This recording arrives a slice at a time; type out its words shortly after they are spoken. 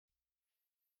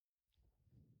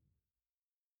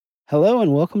Hello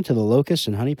and welcome to the Locust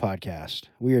and Honey Podcast.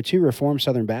 We are two Reformed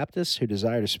Southern Baptists who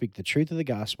desire to speak the truth of the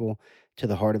gospel to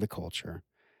the heart of the culture.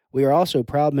 We are also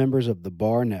proud members of the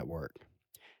Bar Network.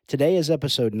 Today is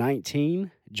episode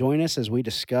 19. Join us as we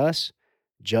discuss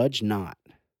Judge Not.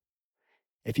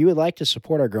 If you would like to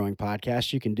support our growing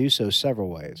podcast, you can do so several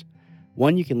ways.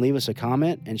 One, you can leave us a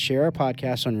comment and share our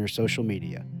podcast on your social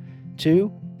media.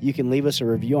 Two, you can leave us a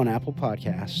review on Apple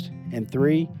Podcast. And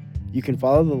three, you can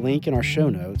follow the link in our show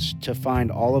notes to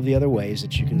find all of the other ways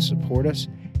that you can support us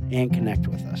and connect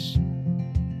with us.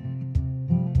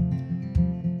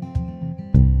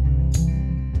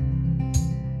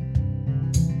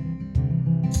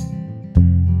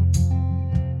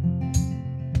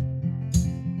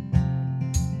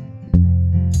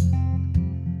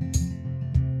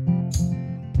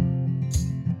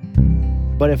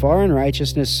 But if our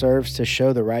unrighteousness serves to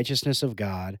show the righteousness of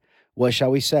God, what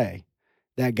shall we say?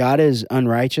 That God is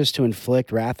unrighteous to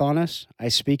inflict wrath on us? I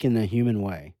speak in the human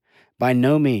way. By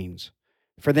no means.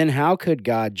 For then how could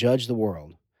God judge the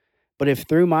world? But if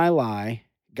through my lie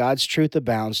God's truth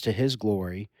abounds to his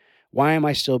glory, why am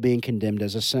I still being condemned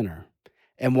as a sinner?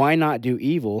 And why not do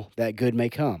evil that good may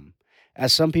come?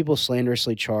 As some people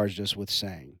slanderously charged us with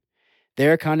saying.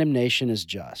 Their condemnation is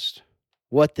just.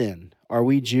 What then? Are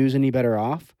we Jews any better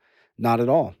off? Not at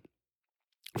all.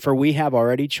 For we have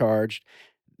already charged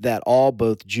that all,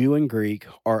 both Jew and Greek,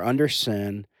 are under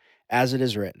sin, as it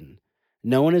is written.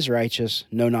 No one is righteous,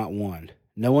 no, not one.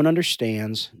 No one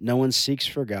understands, no one seeks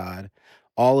for God.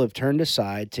 All have turned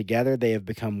aside, together they have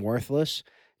become worthless.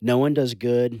 No one does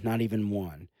good, not even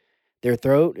one. Their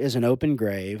throat is an open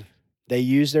grave. They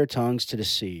use their tongues to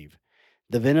deceive.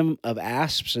 The venom of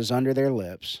asps is under their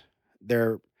lips.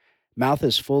 Their mouth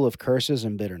is full of curses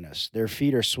and bitterness. Their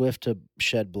feet are swift to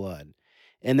shed blood.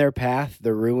 In their path,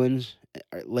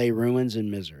 lay ruins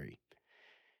and misery.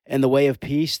 And the way of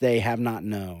peace they have not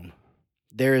known.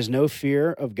 There is no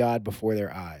fear of God before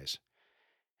their eyes.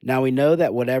 Now we know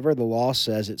that whatever the law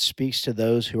says, it speaks to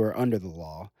those who are under the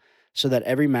law, so that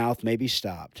every mouth may be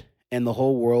stopped, and the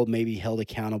whole world may be held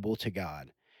accountable to God.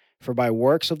 For by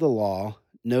works of the law,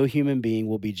 no human being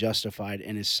will be justified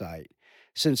in his sight,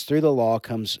 since through the law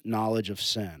comes knowledge of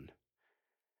sin.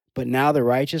 But now the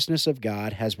righteousness of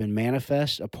God has been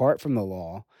manifest apart from the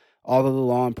law, although the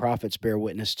law and prophets bear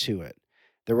witness to it.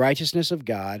 The righteousness of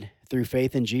God through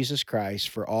faith in Jesus Christ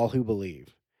for all who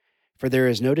believe. For there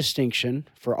is no distinction,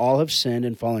 for all have sinned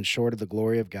and fallen short of the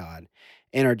glory of God,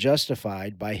 and are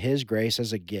justified by his grace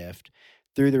as a gift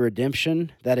through the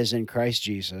redemption that is in Christ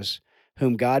Jesus,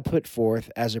 whom God put forth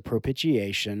as a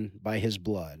propitiation by his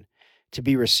blood, to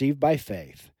be received by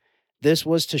faith. This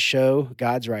was to show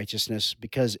God's righteousness,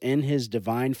 because in his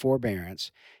divine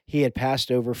forbearance he had passed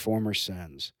over former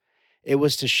sins. It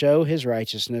was to show his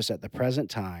righteousness at the present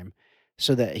time,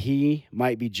 so that he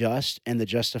might be just and the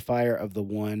justifier of the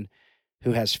one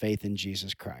who has faith in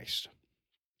Jesus Christ.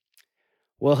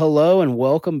 Well, hello and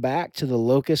welcome back to the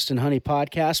Locust and Honey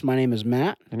Podcast. My name is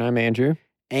Matt. And I'm Andrew.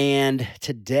 And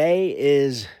today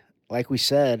is, like we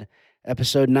said,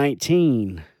 episode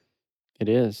 19. It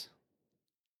is.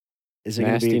 Is it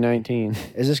Nasty 19.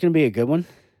 Is this going to be a good one?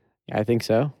 I think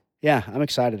so. Yeah, I'm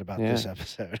excited about this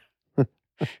episode.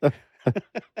 I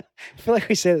feel like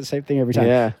we say the same thing every time.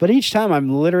 Yeah. But each time I'm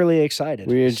literally excited.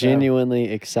 We are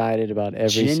genuinely excited about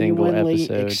every single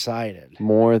episode. Excited.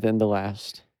 More than the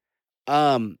last.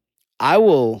 I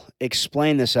will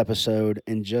explain this episode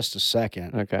in just a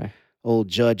second. Okay. Old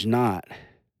Judge Not.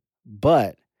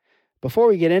 But before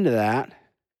we get into that,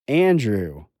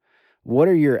 Andrew, what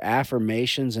are your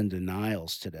affirmations and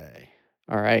denials today?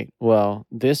 All right. Well,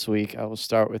 this week I will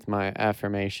start with my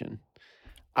affirmation.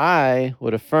 I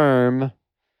would affirm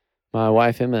my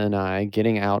wife Emma and I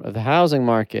getting out of the housing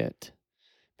market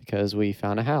because we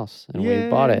found a house and we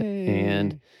bought it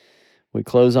and we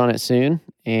close on it soon.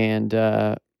 And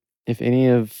if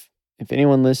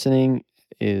anyone listening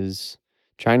is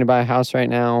trying to buy a house right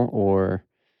now or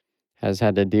has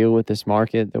had to deal with this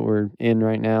market that we're in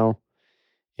right now,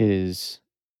 it is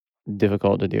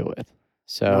difficult to deal with.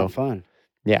 So not fun.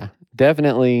 Yeah,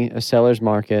 definitely a seller's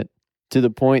market, to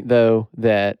the point though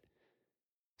that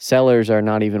sellers are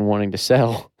not even wanting to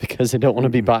sell because they don't want to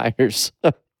be buyers.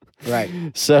 Right.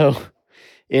 So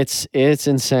it's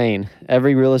insane.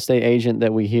 Every real estate agent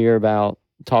that we hear about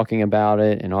talking about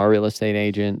it, and our real estate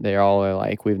agent, they all are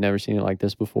like, we've never seen it like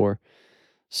this before.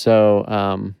 So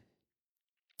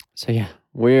yeah,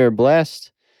 we're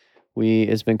blessed.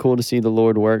 It's been cool to see the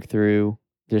Lord work through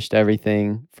just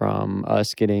everything from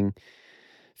us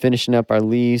finishing up our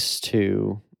lease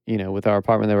to, with our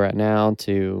apartment that we're at now,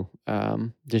 to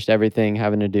just everything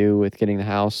having to do with getting the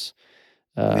house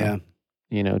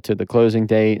to the closing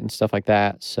date and stuff like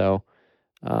that. So,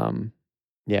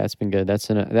 yeah, it's been good.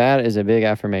 That is a big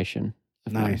affirmation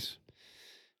of mine. Nice.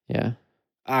 Yeah.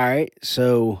 All right.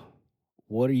 So,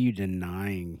 what are you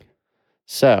denying?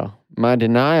 So my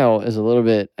denial is a little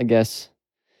bit, I guess,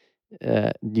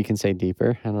 you can say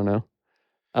deeper. I don't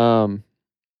know.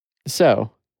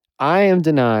 So I am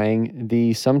denying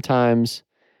the sometimes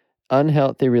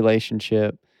unhealthy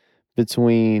relationship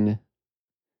between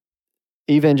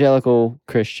evangelical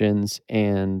Christians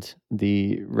and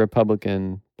the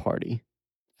Republican Party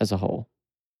as a whole.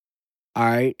 All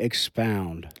right.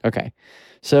 Expound. Okay.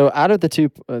 So out of the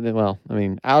two,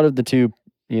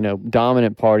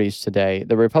 dominant parties today,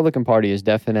 the Republican Party is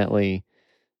definitely,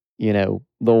 the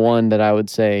one that I would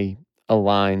say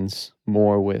aligns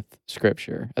more with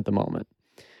Scripture at the moment.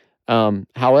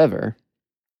 However,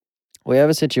 we have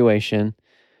a situation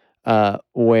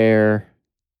where,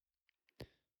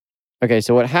 okay,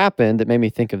 so what happened that made me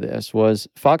think of this was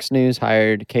Fox News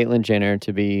hired Caitlyn Jenner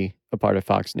to be a part of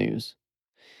Fox News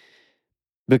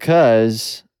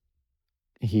because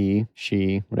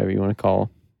she, whatever you want to call,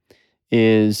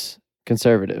 is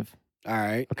conservative. All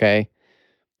right. Okay.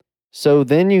 So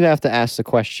then you have to ask the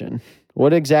question,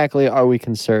 what exactly are we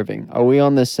conserving? Are we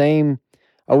on the same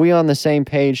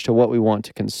page to what we want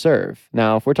to conserve?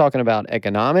 Now, if we're talking about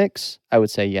economics, I would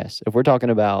say yes. If we're talking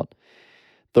about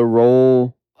the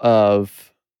role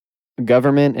of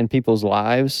government in people's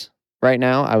lives right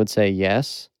now, I would say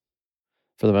yes.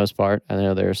 For the most part, I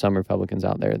know there are some Republicans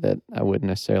out there that I wouldn't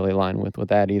necessarily align with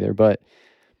that either, but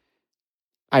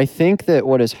I think that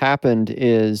what has happened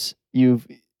is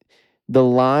the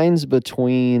lines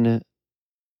between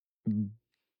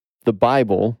the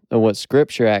Bible and what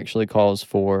Scripture actually calls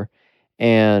for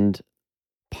and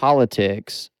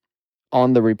politics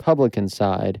on the Republican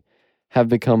side have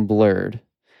become blurred.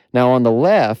 Now on the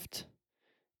left,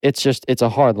 it's a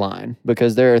hard line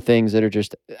because there are things that are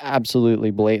just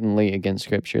absolutely blatantly against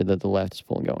Scripture that the left is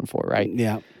going for, right?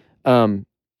 Yeah.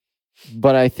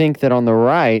 But I think that on the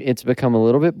right, it's become a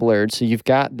little bit blurred. So you've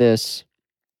got this,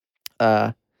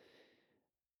 I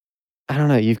don't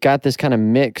know, you've got this kind of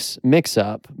mix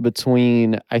up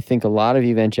between, I think, a lot of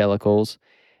evangelicals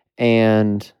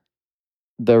and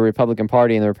the Republican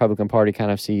Party, and the Republican Party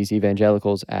kind of sees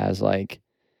evangelicals as like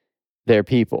their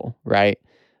people, right?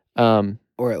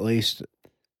 Or at least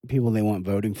people they want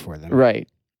voting for them. Right.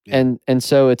 Yeah. And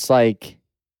so it's like,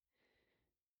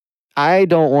 I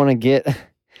don't want to get,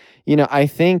 I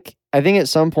think at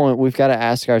some point we've got to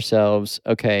ask ourselves,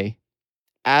 okay,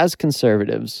 as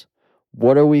conservatives,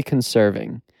 what are we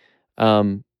conserving?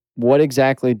 What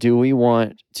exactly do we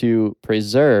want to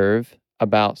preserve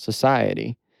about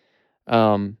society?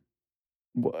 Like,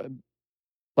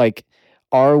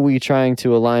 are we trying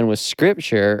to align with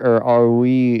Scripture, or are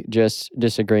we just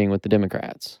disagreeing with the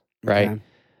Democrats? Right.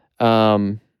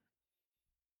 Okay.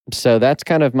 So that's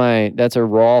kind of that's a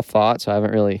raw thought. So I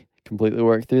haven't really completely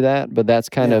worked through that, but that's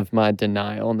kind of my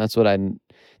denial. And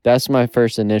that's my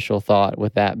first initial thought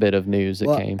with that bit of news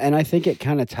that came. And I think it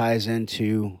kind of ties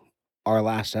into our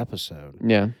last episode.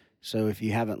 Yeah. So if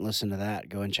you haven't listened to that,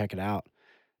 go and check it out.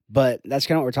 But that's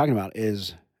kind of what we're talking about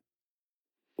is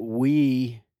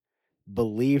we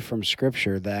believe from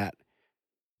Scripture that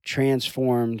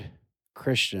transformed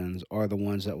Christians are the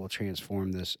ones that will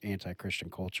transform this anti-Christian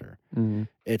culture. Mm-hmm.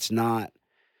 It's not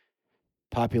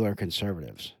popular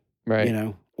conservatives,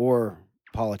 right? Or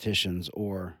politicians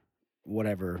or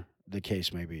whatever the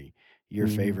case may be. Your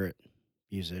Mm-hmm. favorite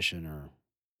musician or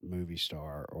movie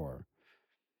star or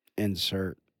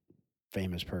insert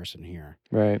famous person here.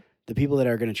 Right. The people that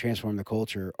are going to transform the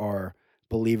culture are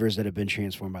believers that have been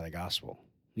transformed by the gospel,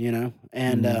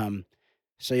 And Mm-hmm.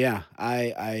 so, yeah,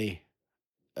 I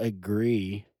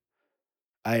agree.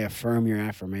 I affirm your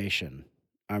affirmation.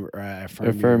 I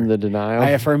Affirm the denial.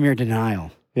 I affirm your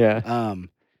denial. Yeah.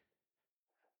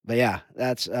 But yeah,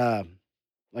 that's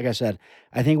like I said,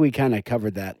 I think we kind of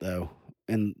covered that though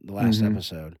in the last Mm-hmm.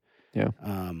 episode. Yeah.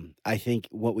 I think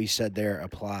what we said there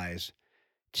applies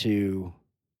to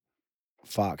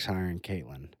Fox hiring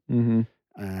Caitlyn. Mm-hmm.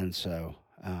 And so,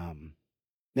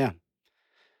 yeah.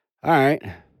 All right.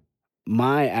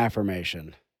 My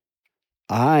affirmation.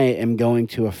 I am going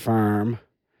to affirm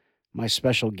my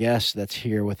special guest that's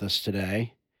here with us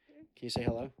today. Can you say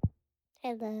hello?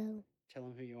 Hello, Tell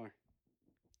him who you are.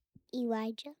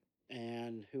 Elijah.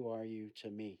 And who are you to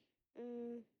me?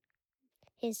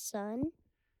 His son.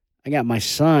 I got my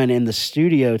son in the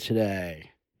studio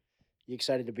today. You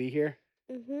excited to be here?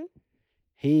 Mm-hmm.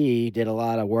 He did a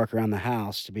lot of work around the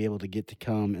house to be able to get to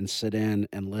come and sit in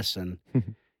and listen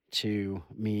to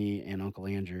me and Uncle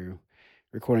Andrew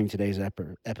recording today's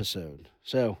episode.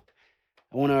 So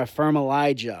I want to affirm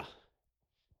Elijah.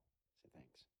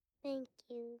 Thank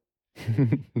you.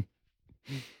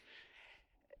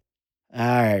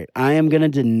 All right. I am going to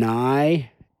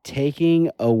deny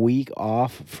taking a week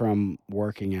off from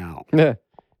working out.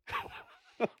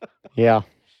 Yeah.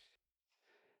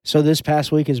 So this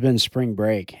past week has been spring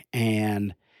break,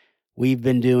 and we've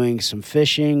been doing some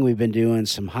fishing. We've been doing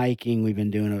some hiking. We've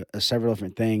been doing several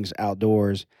different things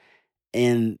outdoors,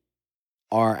 and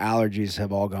our allergies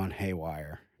have all gone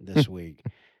haywire this week.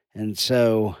 And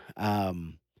so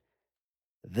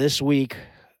this week,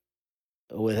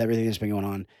 with everything that's been going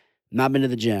on, not been to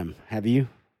the gym. Have you?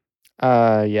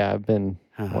 Yeah, I've been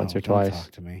once or don't twice.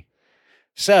 Talk to me.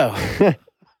 So,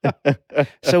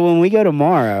 so when we go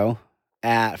tomorrow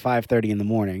at 5:30 in the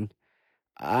morning,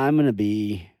 I'm gonna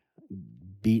be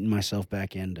beating myself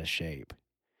back into shape.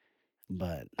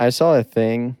 But I saw a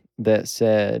thing that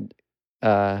said,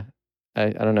 I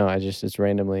don't know, I just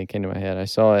randomly came to my head. I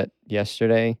saw it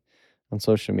yesterday on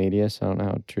social media, so I don't know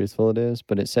how truthful it is,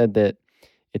 but it said that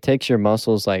it takes your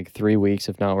muscles like 3 weeks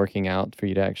of not working out for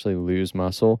you to actually lose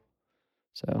muscle.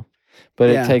 So, but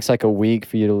Yeah. it takes like a week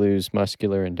for you to lose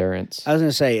muscular endurance. I was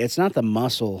gonna say it's not the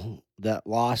muscle that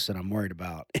loss that I'm worried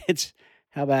about. It's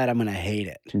how bad I'm gonna hate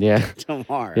it Yeah.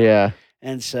 tomorrow. Yeah.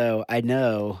 And so I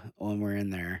know when we're in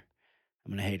there,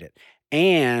 I'm gonna hate it.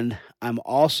 And I'm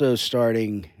also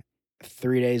starting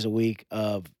 3 days a week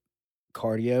of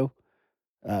cardio.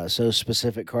 So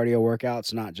specific cardio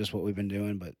workouts, not just what we've been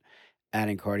doing, but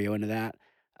adding cardio into that.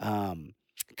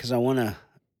 Because I want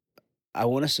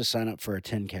us to sign up for a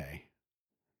 10K.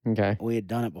 Okay. We had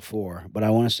done it before, but I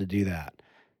want us to do that.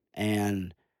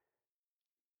 And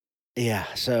yeah,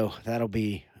 so that'll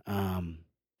be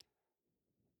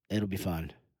it'll be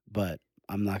fun, but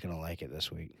I'm not gonna like it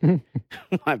this week.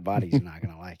 My body's not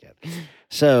gonna like it.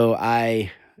 So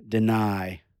I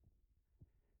deny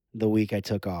the week I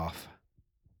took off.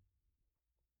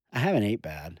 I haven't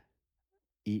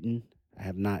eaten. I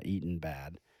have not eaten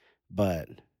bad, but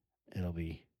it'll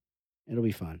be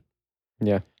fun.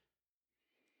 Yeah.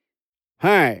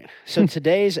 All right. So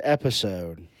today's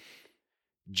episode,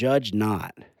 Judge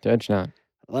Not. Judge not.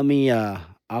 Let me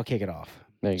I'll kick it off.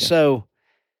 There you go. So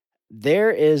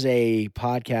there is a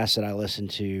podcast that I listen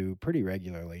to pretty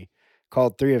regularly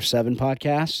called 3 of 7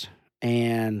 Podcast,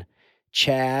 and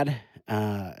Chad,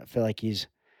 I feel like he's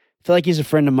a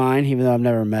friend of mine, even though I've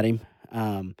never met him.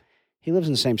 He lives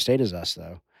in the same state as us,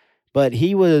 though. But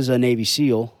he was a Navy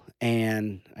SEAL,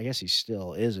 and I guess he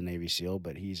still is a Navy SEAL,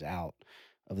 but he's out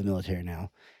of the military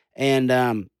now.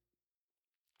 And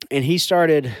he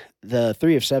started the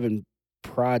 3 of 7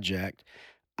 project.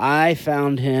 I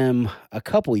found him a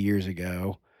couple years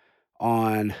ago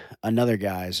on another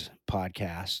guy's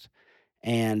podcast,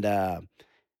 and that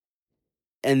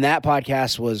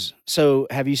podcast was. So,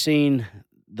 have you seen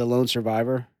The Lone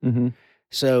Survivor? Mm-hmm.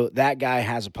 So that guy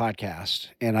has a podcast,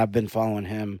 and I've been followed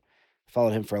him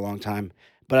for a long time.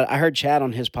 But I heard Chad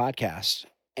on his podcast,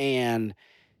 and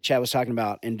Chad was talking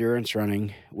about endurance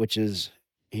running, which is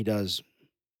he does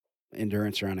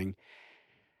endurance running.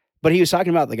 But he was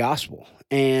talking about the gospel,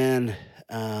 and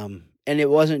it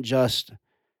wasn't just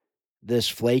this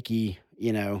flaky,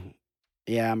 yeah,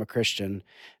 I'm a Christian,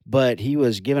 but he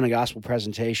was giving a gospel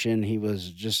presentation. He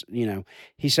was just,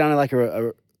 he sounded like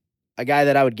a guy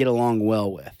that I would get along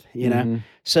well with, Mm-hmm.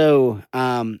 So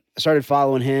I started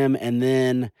following him, and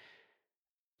then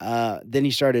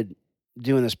he started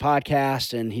doing this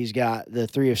podcast, and he's got the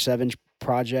 3 of 7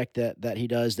 project that he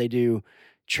does. They do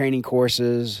training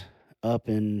courses up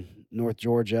in North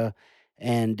Georgia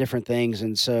and different things.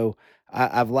 And so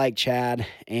I've liked Chad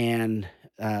and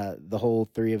the whole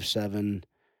 3 of 7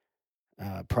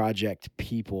 project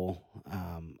people.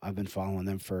 I've been following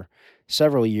them for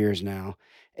several years now,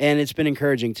 and it's been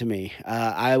encouraging to me.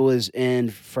 I was in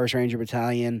 1st Ranger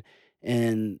Battalion,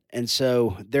 and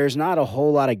so there's not a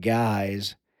whole lot of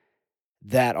guys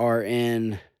that are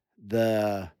in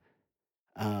the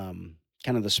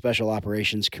kind of the special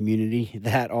operations community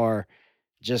that are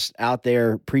just out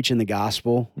there preaching the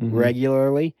gospel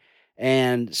regularly.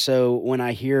 And so when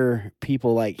I hear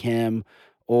people like him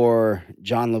or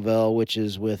John Lavelle, which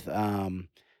is with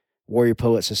Warrior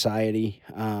Poet Society,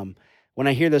 when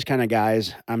I hear those kind of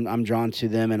guys, I'm drawn to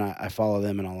them, and I follow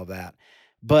them and all of that.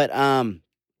 But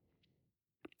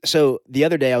so the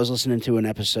other day I was listening to an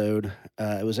episode.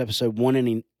 It was episode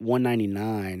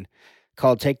 199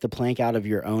 called "Take the Plank Out of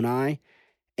Your Own Eye."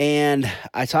 And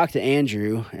I talked to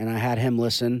Andrew, and I had him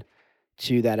listen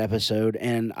to that episode,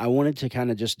 and I wanted to kind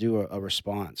of just do a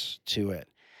response to it.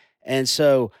 And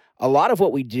so a lot of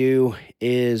what we do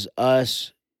is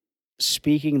us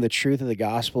speaking the truth of the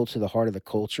gospel to the heart of the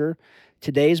culture.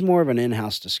 Today's more of an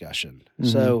in-house discussion. Mhm.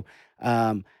 So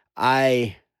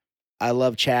I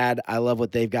love Chad. I love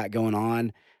what they've got going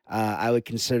on. I would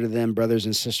consider them brothers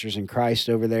and sisters in Christ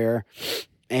over there.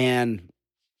 And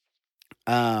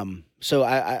so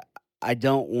I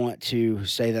don't want to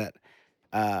say that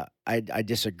I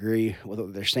disagree with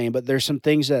what they're saying, but there's some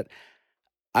things that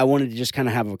I wanted to just kind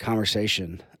of have a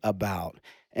conversation about.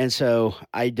 And so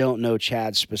I don't know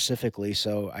Chad specifically,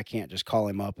 so I can't just call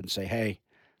him up and say, "Hey,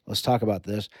 let's talk about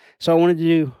this." So I wanted to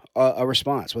do a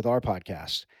response with our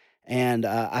podcast, and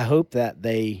I hope that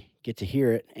they get to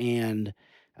hear it. And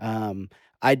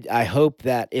I hope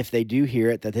that if they do hear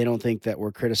it, that they don't think that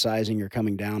we're criticizing or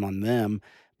coming down on them,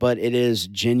 but it is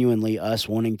genuinely us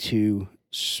wanting to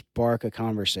spark a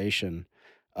conversation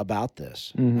about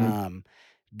this. Mhm.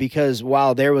 Because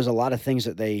while there was a lot of things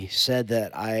that they said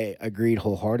that I agreed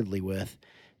wholeheartedly with,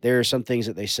 there are some things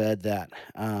that they said that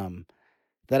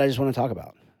that I just want to talk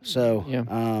about. So,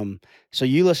 Yeah. So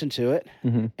you listen to it,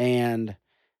 hmm and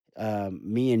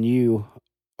me and you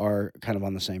are kind of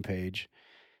on the same page.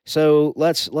 So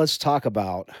let's talk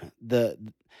about the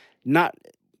not.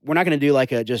 We're not going to do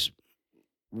like a just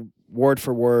word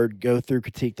for word go through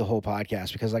critique the whole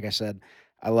podcast, because like I said,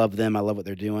 I love them. I love what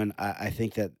they're doing. I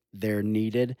think that they're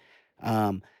needed.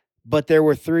 But there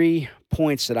were 3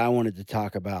 points that I wanted to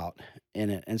talk about in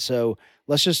it. And so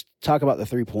let's just talk about the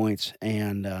 3 points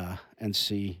and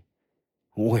see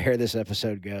where this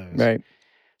episode goes. Right.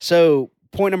 So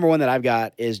point number 1 that I've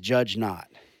got is judge not,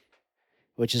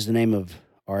 which is the name of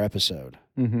our episode.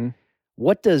 hmm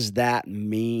What does that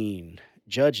mean?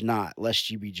 Judge not, lest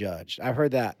you be judged. I've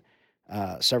heard that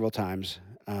several times,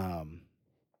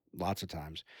 lots of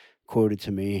times, quoted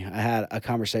to me. I had a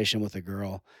conversation with a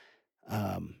girl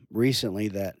recently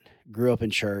that grew up in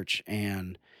church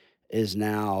and is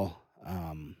now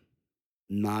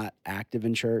not active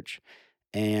in church.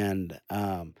 And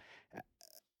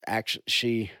actually,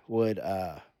 she would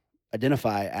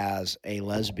identify as a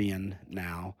lesbian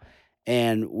now.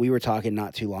 And we were talking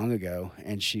not too long ago,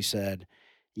 and she said,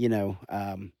 you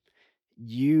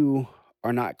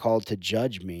are not called to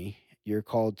judge me. You're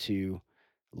called to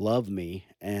love me.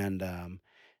 And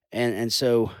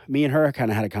so me and her kind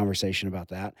of had a conversation about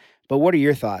that. But what are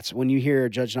your thoughts when you hear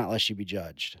 "judge not, lest you be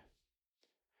judged"?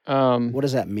 Um, What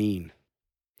does that mean?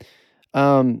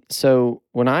 so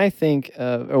when I think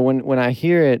or when I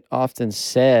hear it often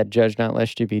said, "Judge not,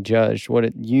 lest you be judged," what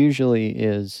it usually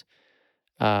is,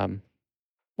 um,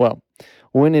 well,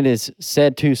 when it is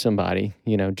said to somebody,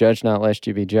 "Judge not, lest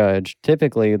you be judged."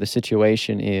 Typically, the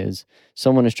situation is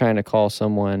someone is trying to call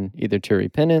someone either to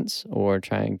repentance or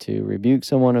trying to rebuke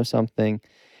someone of something.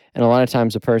 And a lot of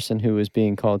times, the person who is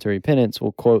being called to repentance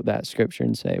will quote that scripture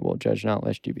and say, "Well, judge not,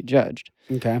 lest you be judged."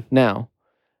 Okay. Now,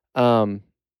 um,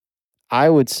 I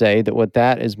would say that what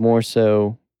that is more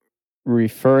so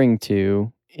referring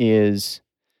to is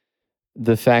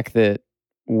the fact that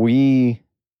we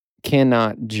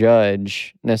cannot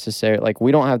judge necessarily, like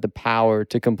we don't have the power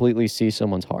to completely see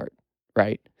someone's heart,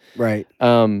 right? Right.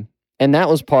 And that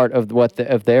was part of what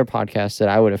of their podcast that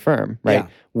I would affirm, right? Yeah.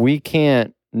 We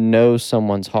can't know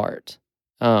someone's heart.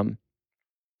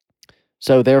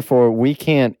 So therefore we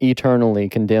can't eternally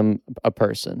condemn a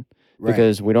person Right.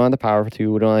 because we don't have the power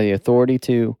to, we don't have the authority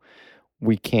to,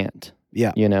 we can't,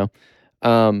 Yeah.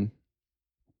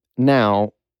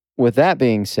 Now, with that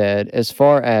being said, as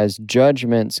far as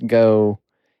judgments go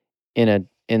in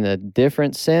a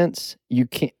different sense, you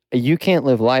can't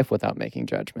live life without making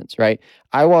judgments, right?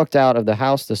 I walked out of the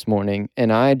house this morning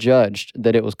and I judged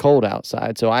that it was cold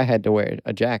outside, so I had to wear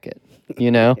a jacket,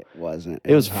 It wasn't.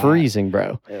 It was hot. freezing,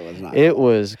 bro. It was not. It cold.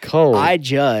 was cold. I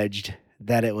judged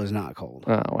that it was not cold.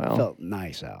 Oh, It well. felt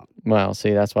nice out. Well,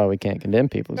 see, that's why we can't condemn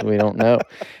people because we don't know.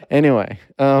 Anyway,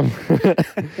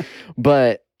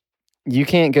 but you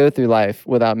can't go through life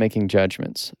without making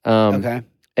judgments. Okay.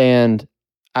 And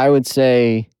I would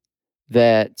say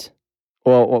that,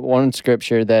 well, one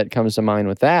scripture that comes to mind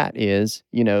with that is,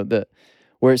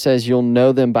 where it says you'll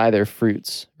know them by their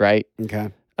fruits, right?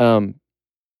 Okay.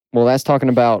 Well, that's talking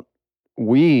about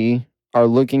we are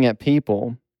looking at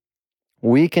people.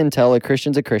 We can tell a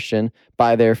Christian's a Christian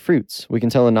by their fruits. We can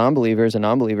tell a non-believer is a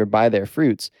non-believer by their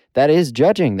fruits. That is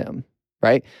judging them,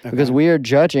 right? Because Okay. we are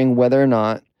judging whether or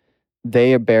not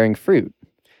they are bearing fruit.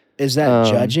 Is that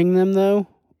judging them though,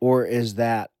 or is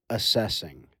that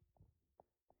assessing?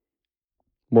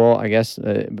 Well, I guess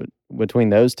between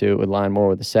those two, it would line more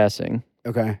with assessing.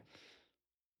 Okay.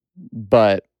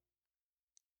 But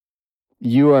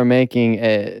you are making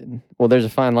there's a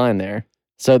fine line there.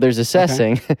 So there's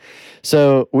assessing.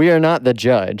 So we are not the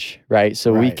judge, right?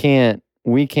 So we Right. can't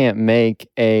we can't make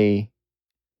a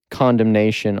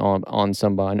condemnation on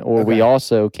someone, or we Okay.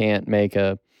 also can't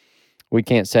we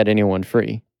can't set anyone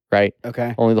free, right?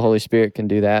 Okay. Only the Holy Spirit can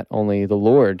do that. Only the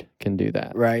Lord can do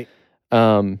that. Right.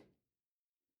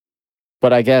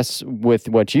 But I guess with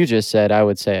what you just said, I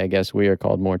would say I guess we are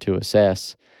called more to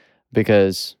assess,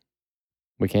 because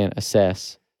we can't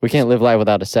assess. We can't live life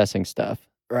without assessing stuff,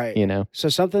 Right. you know? So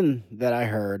something that I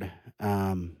heard,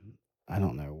 I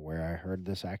don't know where I heard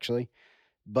this actually,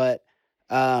 but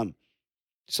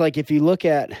it's like if you look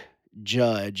at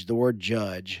judge, the word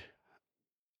judge,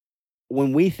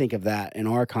 when we think of that in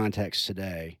our context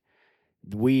today,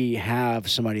 we have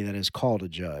somebody that is called a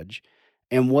judge.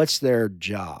 And what's their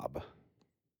job?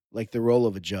 Like the role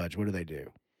of a judge, what do they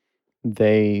do?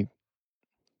 They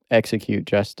execute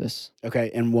justice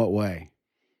Okay. In what way?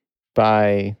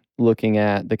 by looking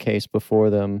at the case before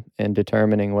them and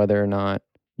determining what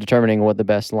the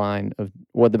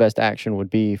best action would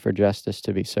be for justice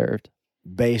to be served.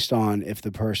 Based on if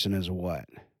the person is what?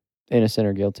 Innocent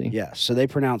or guilty. Yeah. So they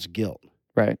pronounce guilt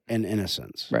Right. and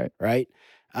innocence. Right. Right.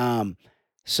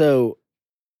 So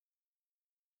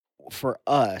for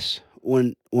us,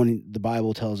 when the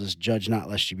Bible tells us, judge not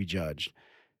lest you be judged,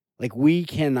 like we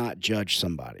cannot judge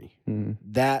somebody. Mhm.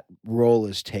 That role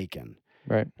is taken.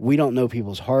 Right. We don't know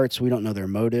people's hearts. We don't know their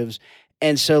motives.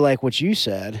 And so, like what you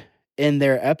said in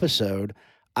their episode,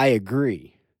 I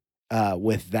agree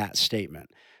with that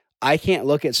statement. I can't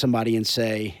look at somebody and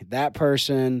say, that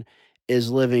person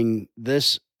is living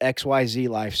this XYZ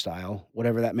lifestyle,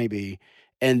 whatever that may be,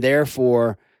 and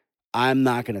therefore I'm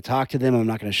not going to talk to them. I'm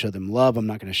not going to show them love. I'm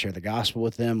not going to share the gospel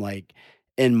with them. Like,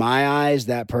 in my eyes,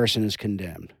 that person is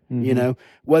condemned. You Mhm. know,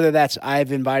 whether that's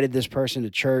I've invited this person to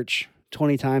church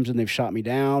 20 times and they've shot me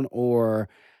down, or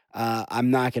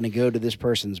I'm not going to go to this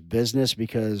person's business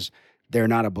because they're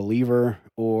not a believer,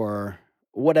 or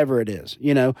whatever it is,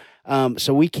 you know?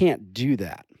 So we can't do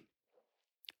that.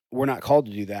 We're not called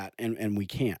to do that, and we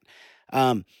can't.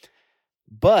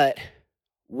 But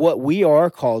what we are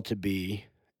called to be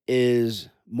is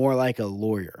more like a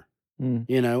lawyer, Mm.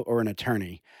 you know, or an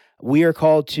attorney. We are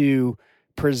called to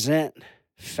present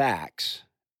facts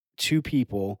to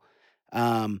people,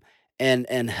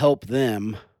 and help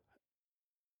them,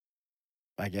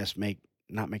 I guess,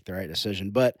 not make the right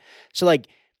decision. But so, like,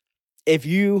 if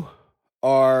you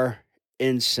are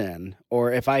in sin,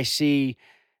 or if I see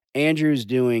Andrew's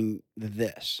doing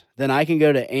this, then I can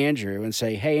go to Andrew and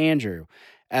say, hey, Andrew,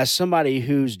 as somebody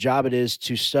whose job it is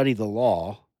to study the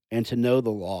law and to know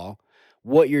the law,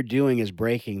 what you're doing is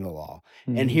breaking the law.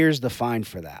 And Mhm. here's the fine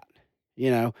for that. You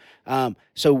know,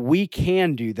 so we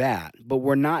can do that, but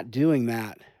we're not doing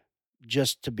that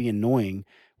just to be annoying.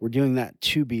 We're doing that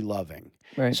to be loving.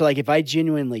 Right. So, like, if I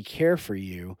genuinely care for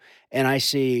you and I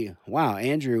see, wow,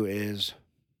 Andrew is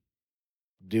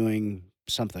doing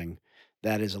something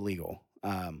that is illegal,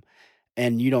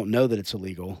 and you don't know that it's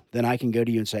illegal, then I can go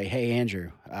to you and say, hey,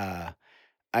 Andrew,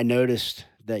 I noticed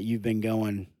that you've been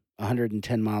going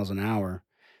 110 miles an hour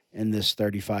in this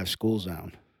 35 school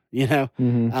zone. You know,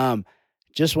 Mhm.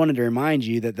 just wanted to remind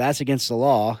you that that's against the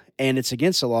law, and it's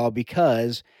against the law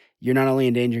because you're not only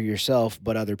endangering yourself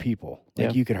but other people. Like,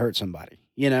 Yeah. you could hurt somebody.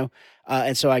 You know,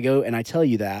 and so I go and I tell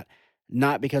you that,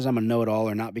 not because I'm a know-it-all,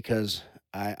 or not because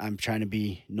I'm trying to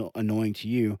be annoying to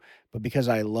you, but because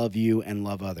I love you and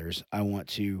love others. I want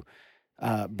to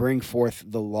bring forth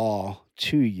the law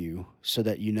to you so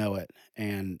that you know it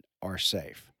and are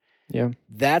safe. Yeah.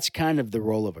 That's kind of the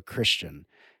role of a Christian.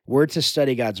 We're to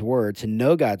study God's word, to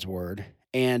know God's word,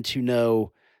 and to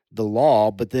know the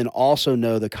law, but then also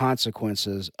know the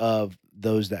consequences of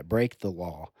those that break the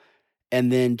law,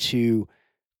 and then to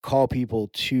call people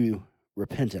to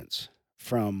repentance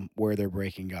from where they're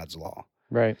breaking God's law.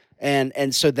 Right.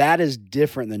 And so that is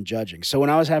different than judging. So when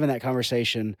I was having that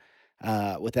conversation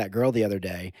with that girl the other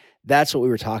day, that's what we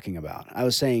were talking about. I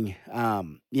was saying,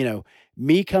 you know,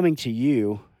 me coming to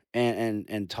you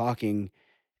and talking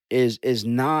is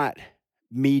not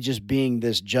me just being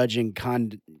this judging,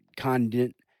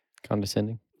 Condescending.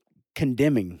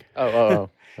 condemning, Oh.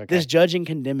 Okay. this judging,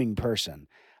 condemning person.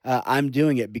 I'm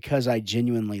doing it because I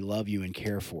genuinely love you and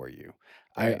care for you.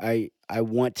 Right. I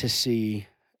want to see,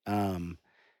 I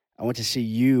want to see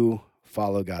you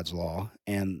follow God's law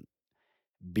and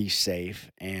be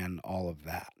safe and all of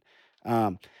that.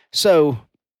 So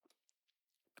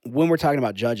when we're talking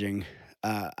about judging,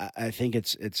 I think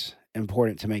it's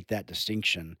important to make that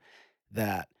distinction,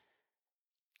 that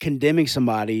condemning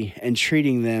somebody and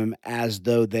treating them as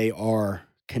though they are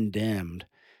condemned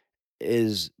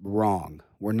is wrong.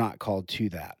 We're not called to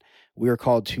that. We are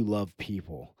called to love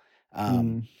people.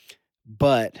 Mm.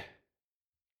 But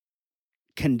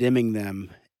condemning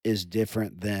them is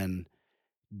different than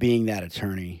being that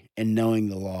attorney and knowing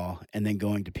the law and then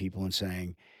going to people and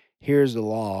saying, here's the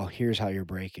law, here's how you're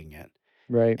breaking it.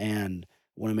 Right. And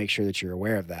want to make sure that you're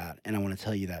aware of that. And I want to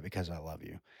tell you that because I love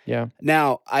you. Yeah.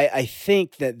 Now, I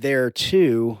think that there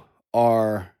too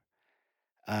are,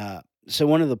 so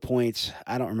one of the points,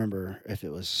 I don't remember if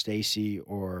it was Stacy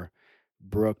or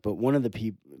Brooke, but one of the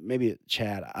people, maybe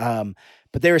Chad,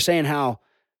 but they were saying how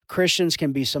Christians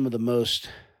can be some of the most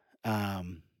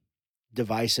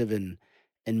divisive and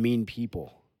mean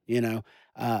people,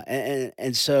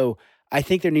 and so I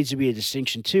think there needs to be a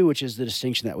distinction too, which is the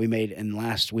distinction that we made in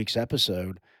last week's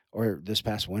episode or this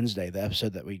past Wednesday, the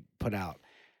episode that we put out.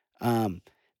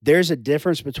 There's a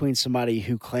difference between somebody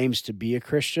who claims to be a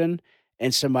Christian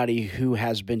and somebody who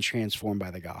has been transformed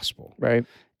by the gospel. Right.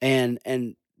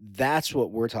 And that's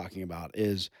what we're talking about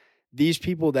is these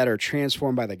people that are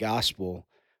transformed by the gospel.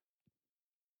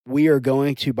 We are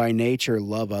going to, by nature,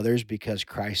 love others because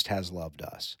Christ has loved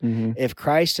us. Mm-hmm. If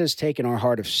Christ has taken our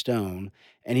heart of stone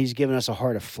and he's given us a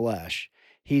heart of flesh,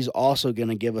 he's also going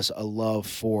to give us a love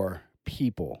for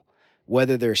people,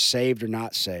 whether they're saved or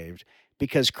not saved,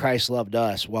 because Christ loved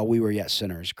us while we were yet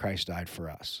sinners. Christ died for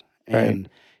us. And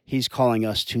he's calling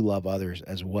us to love others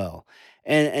as well.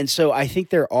 And so I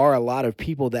think there are a lot of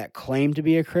people that claim to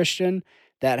be a Christian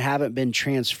that haven't been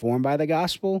transformed by the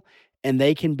gospel, and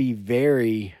they can be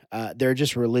very, they're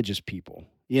just religious people,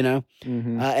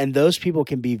 Mm-hmm. And those people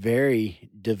can be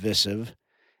very divisive,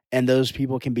 and those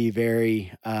people can be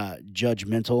very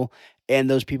judgmental, and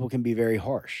those people can be very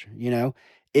harsh,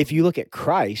 If you look at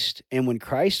Christ, and when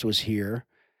Christ was here,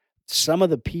 some of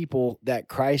the people that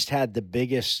Christ had the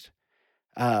biggest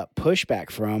pushback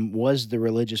from was the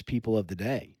religious people of the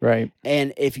day. Right.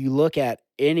 And if you look at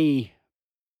any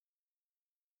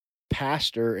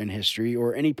pastor in history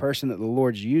or any person that the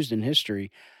Lord's used in history,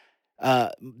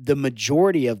 the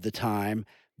majority of the time,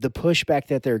 the pushback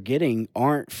that they're getting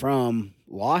aren't from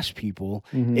lost people.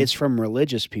 Mm-hmm. It's from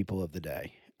religious people of the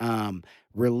day.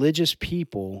 Religious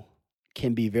people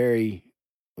can be very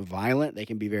violent. They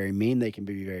can be very mean. They can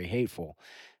be very hateful.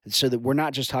 And so that we're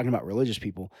not just talking about religious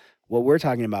people. What we're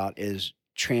talking about is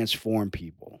transformed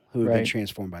people who have been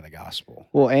transformed by the gospel.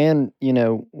 Well, and,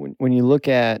 when you look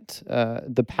at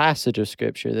the passage of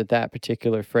Scripture that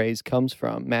particular phrase comes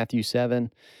from, Matthew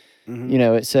 7, Mm-hmm.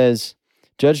 It says,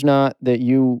 judge not that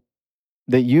you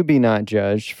be not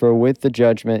judged, for with the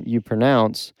judgment you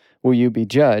pronounce will you be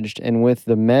judged, and with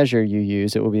the measure you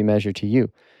use it will be measured to you.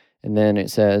 And then it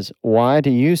says, why do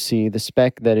you see the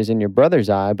speck that is in your brother's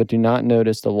eye, but do not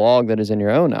notice the log that is in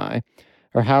your own eye?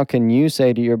 Or how can you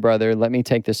say to your brother, let me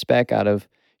take the speck out of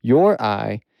your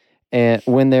eye, and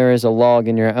when there is a log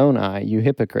in your own eye, you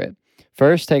hypocrite?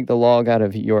 First take the log out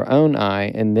of your own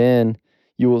eye, and then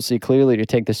you will see clearly to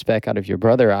take the speck out of your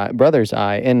brother's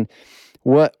eye. And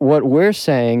what we're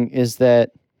saying is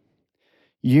that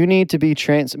you need to be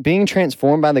being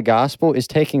transformed by the gospel is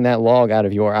taking that log out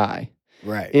of your eye.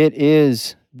 Right. It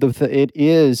is the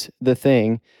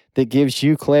thing that gives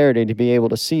you clarity to be able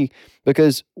to see.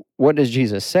 Because what does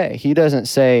Jesus say? He doesn't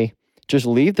say, just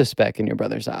leave the speck in your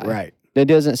brother's eye. Right. It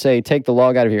doesn't say, take the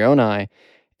log out of your own eye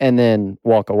and then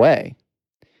walk away.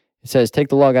 It says, take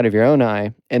the log out of your own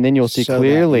eye, and then you'll see So that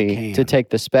clearly you to can.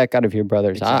 take the speck out of your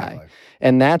brother's eye. Exactly.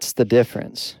 And that's the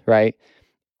difference, right?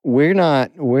 We're not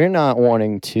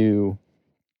wanting to,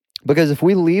 because if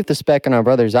we leave the speck in our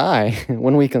brother's eye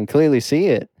when we can clearly see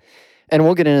it, and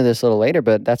we'll get into this a little later,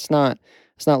 but it's not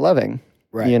loving,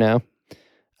 Right.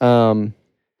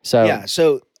 So Yeah.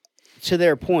 So to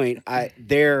their point,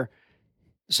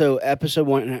 so episode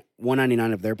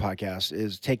 199 of their podcast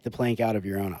is take the plank out of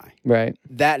your own eye. right,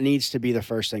 That needs to be the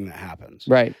first thing that happens.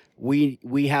 right,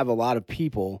 We have a lot of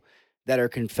people that are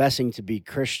confessing to be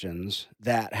Christians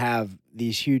that have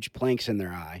these huge planks in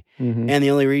their eye. mm-hmm. And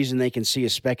the only reason they can see a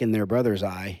speck in their brother's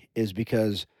eye is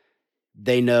because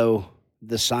they know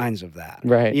the signs of that.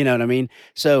 Right. You know what I mean?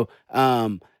 So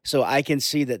I can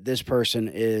see that this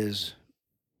person is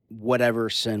whatever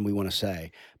sin we want to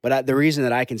say. But the reason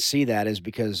that I can see that is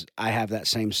because I have that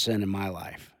same sin in my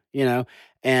life,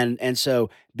 And so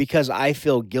because I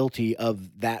feel guilty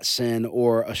of that sin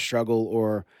or a struggle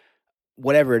or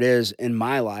whatever it is in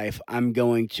my life, I'm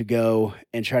going to go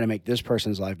and try to make this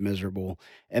person's life miserable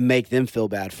and make them feel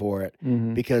bad for it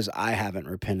Mm-hmm. because I haven't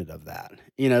repented of that.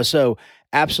 So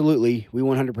absolutely, we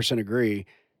 100% agree.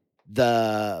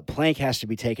 The plank has to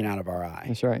be taken out of our eye.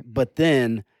 That's right. But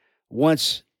then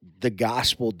once the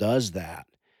gospel does that,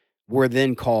 we're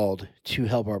then called to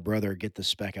help our brother get the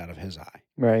speck out of his eye.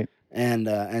 Right.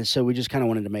 And so we just kind of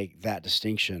wanted to make that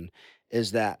distinction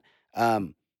is that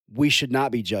we should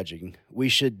not be judging. We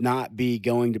should not be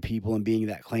going to people and being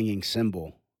that clanging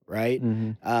cymbal, right?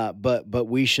 But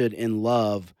we should, in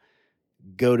love,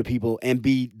 go to people and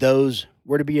be those.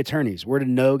 We're to be attorneys. We're to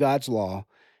know God's law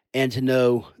and to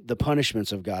know the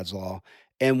punishments of God's law.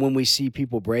 And when we see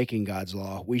people breaking God's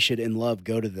law, we should, in love,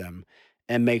 go to them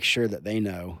and make sure that they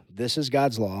know this is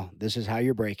God's law. This is how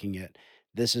you're breaking it.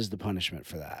 This is the punishment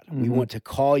for that. We want to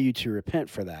call you to repent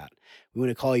for that. We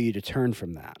want to call you to turn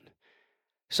from that.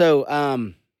 So,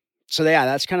 yeah,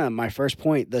 that's kind of my first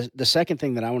point. The second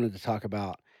thing that I wanted to talk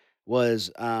about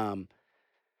was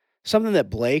something that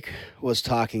Blake was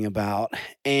talking about,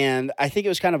 and I think it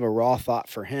was kind of a raw thought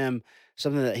for him,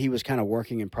 something that he was kind of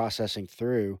working and processing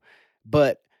through.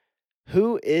 But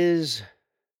who is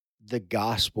the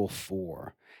gospel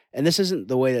for? And this isn't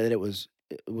the way that it was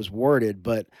worded,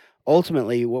 but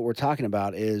ultimately what we're talking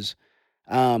about is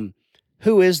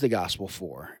who is the gospel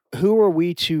for? Who are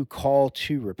we to call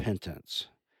to repentance?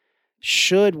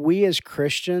 Should we as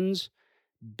Christians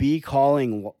be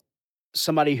calling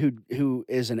somebody who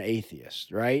is an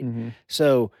atheist, right?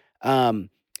 So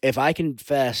if I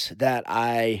confess that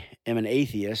I am an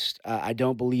atheist, I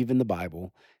don't believe in the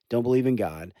Bible, don't believe in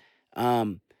God,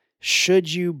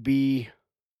 should you be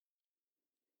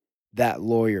that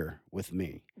lawyer with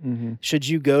me? Should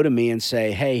you go to me and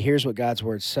say, hey, here's what God's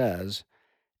word says,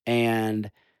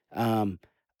 and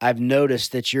I've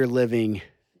noticed that you're living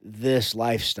this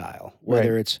lifestyle,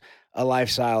 whether it's a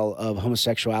lifestyle of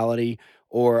homosexuality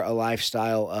or a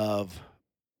lifestyle of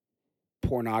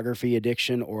pornography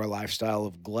addiction or a lifestyle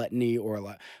of gluttony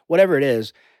or whatever it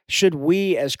is. Should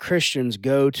we as Christians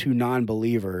go to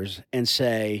non-believers and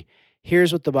say,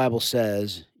 here's what the Bible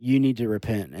says, you need to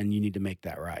repent and you need to make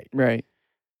that right? Right.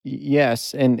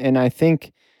 Yes. And I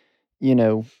think,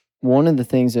 one of the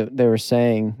things that they were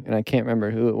saying, and I can't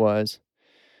remember who it was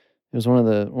one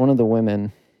of the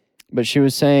women, but she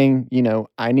was saying,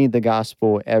 I need the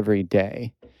gospel every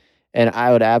day. And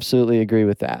I would absolutely agree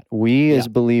with that. We as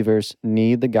believers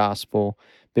need the gospel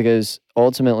because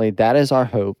ultimately that is our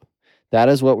hope. That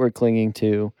is what we're clinging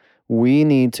to. We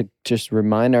need to just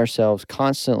remind ourselves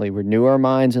constantly, renew our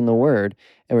minds in the word,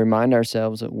 and remind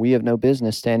ourselves that we have no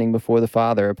business standing before the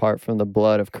Father apart from the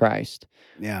blood of Christ,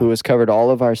 who has covered all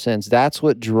of our sins. That's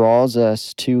what draws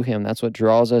us to him. That's what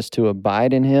draws us to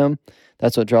abide in him.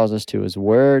 That's what draws us to his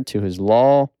word, to his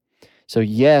law. So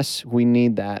yes, we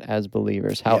need that as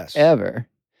believers. However,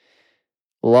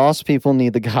 lost people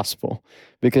need the gospel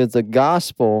because the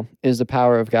gospel is the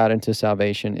power of God into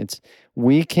salvation. So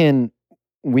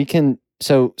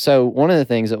one of the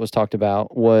things that was talked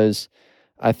about was,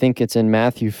 I think it's in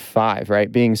Matthew 5,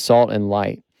 right? Being salt and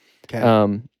light.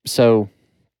 Okay.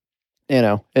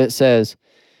 It says,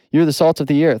 you're the salt of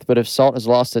the earth, but if salt has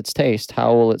lost its taste,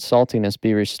 how will its saltiness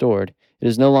be restored? It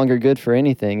is no longer good for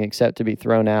anything except to be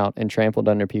thrown out and trampled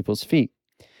under people's feet.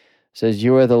 It says,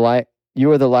 you are the light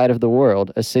of the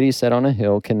world. A city set on a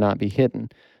hill cannot be hidden,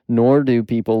 nor do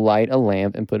people light a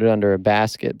lamp and put it under a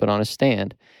basket, but on a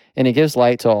stand, and it gives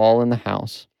light to all in the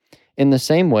house. In the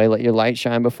same way, let your light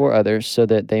shine before others so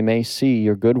that they may see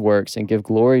your good works and give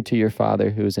glory to your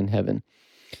Father who is in heaven.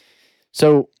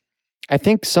 So I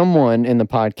think someone in the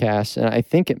podcast, and I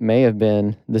think it may have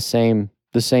been the same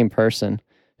person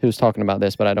who was talking about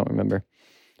this, but I don't remember,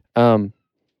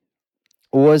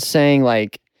 was saying,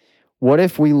 like, what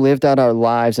if we lived out our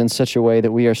lives in such a way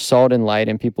that we are salt and light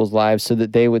in people's lives so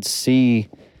that they would see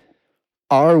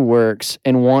our works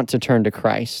and want to turn to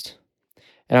Christ?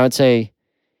 And I would say,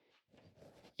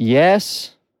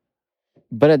 yes,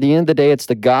 but at the end of the day, it's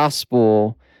the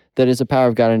gospel that is the power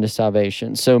of God into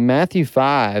salvation. So Matthew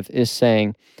 5 is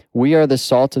saying, we are the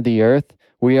salt of the earth.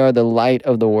 We are the light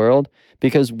of the world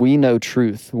because we know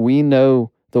truth. We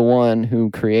know the one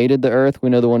who created the earth. We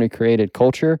know the one who created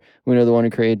culture. We know the one who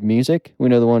created music. We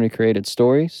know the one who created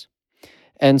stories.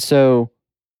 And so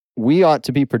we ought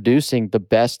to be producing the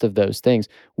best of those things.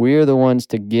 We are the ones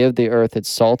to give the earth its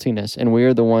saltiness, and we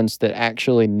are the ones that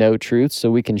actually know truth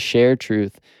so we can share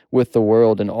truth with the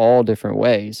world in all different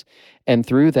ways. And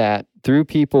through that, through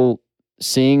people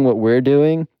seeing what we're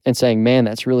doing and saying, man,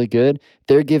 that's really good,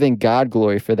 they're giving God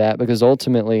glory for that because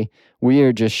ultimately we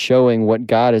are just showing what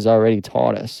God has already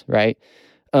taught us, right?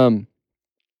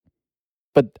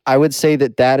 But I would say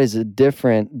that is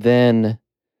different than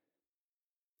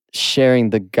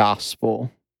sharing the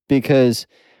gospel, because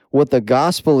what the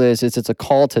gospel is it's a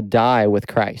call to die with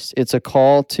Christ. It's a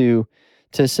call to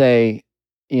say,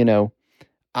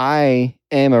 I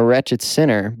am a wretched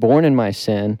sinner, born in my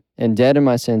sin and dead in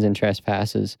my sins and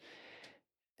trespasses,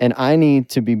 and I need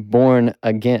to be born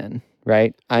again.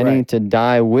 right? I Right. need to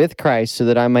die with Christ so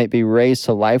that I might be raised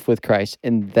to life with Christ.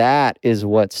 And that is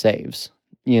what saves,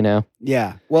 you know?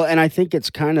 Yeah. Well, and I think it's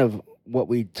kind of what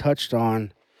we touched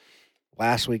on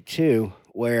last week too,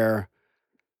 where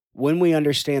when we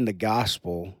understand the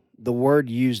gospel, the word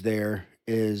used there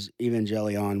is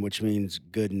evangelion, which means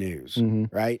good news,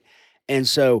 Mm-hmm. right? And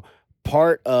so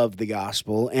part of the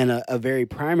gospel and a very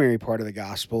primary part of the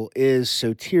gospel is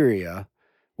soteria,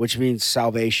 which means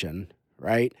salvation,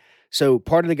 right? So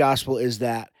part of the gospel is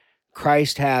that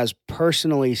Christ has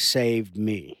personally saved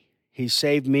me. He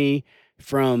saved me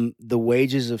from the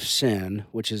wages of sin,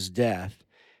 which is death,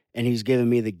 and he's given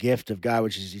me the gift of God,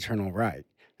 which is eternal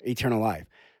life.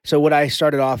 So what I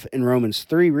started off in Romans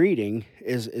 3 reading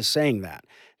is saying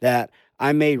that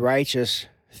I'm made righteous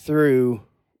through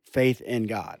faith in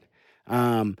God.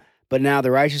 But now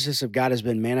the righteousness of God has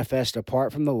been manifest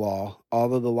apart from the law,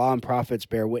 although the law and prophets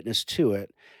bear witness to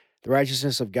it, the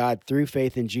righteousness of God through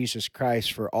faith in Jesus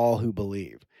Christ for all who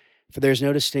believe. For there's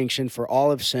no distinction, for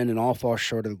all have sinned and all fall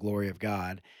short of the glory of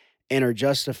God, and are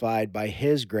justified by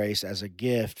his grace as a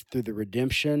gift through the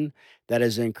redemption that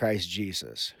is in Christ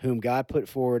Jesus, whom God put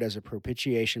forward as a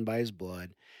propitiation by his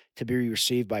blood to be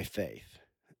received by faith.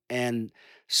 And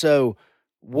so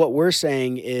what we're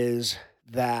saying is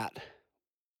that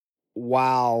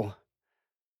while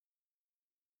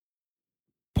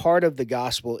part of the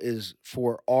gospel is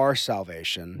for our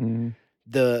salvation,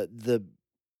 Mm-hmm.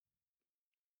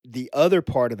 the other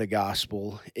part of the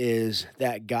gospel is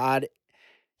that God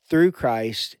through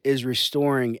Christ is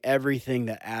restoring everything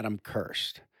that Adam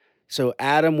cursed. So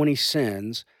Adam, when he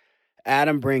sins,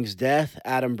 Adam brings death,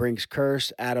 Adam brings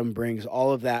curse, Adam brings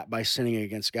all of that by sinning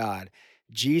against God.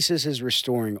 Jesus is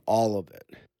restoring all of it.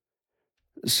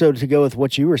 So to go with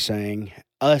what you were saying,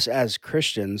 us as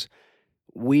Christians,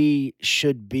 we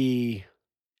should be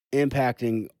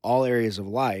impacting all areas of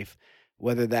life,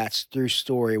 whether that's through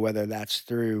story, whether that's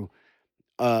through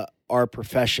our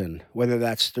profession, whether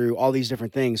that's through all these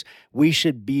different things. We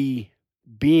should be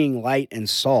being light and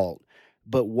salt,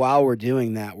 but while we're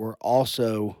doing that, we're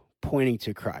also pointing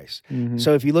to Christ. Mm-hmm.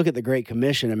 So if you look at the Great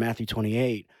Commission in Matthew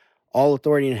 28, all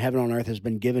authority in heaven and on earth has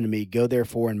been given to me. Go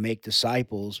therefore and make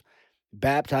disciples,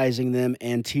 baptizing them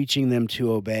and teaching them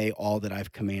to obey all that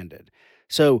I've commanded.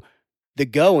 So the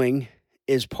going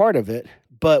is part of it,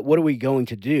 but what are we going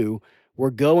to do? We're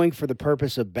going for the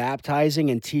purpose of baptizing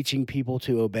and teaching people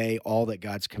to obey all that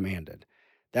God's commanded.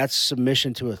 That's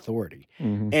submission to authority.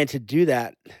 Mm-hmm. And to do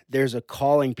that, there's a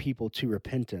calling people to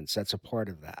repentance. That's a part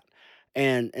of that.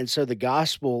 And so the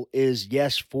gospel is,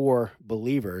 yes, for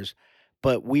believers,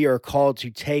 but we are called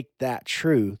to take that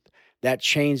truth that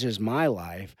changes my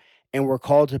life, and we're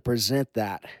called to present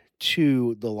that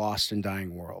to the lost and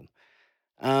dying world.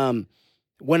 When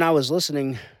I was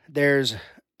listening, there's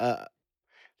an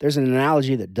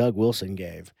analogy that Doug Wilson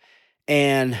gave.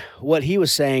 And what he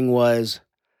was saying was,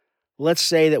 let's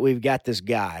say that we've got this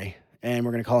guy, and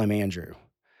we're going to call him Andrew.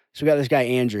 So we got this guy,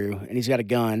 Andrew, and he's got a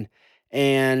gun,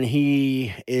 and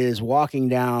he is walking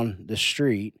down the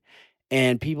street,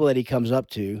 and people that he comes up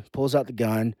to pulls out the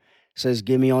gun, says,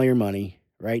 give me all your money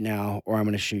right now, or I'm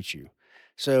going to shoot you.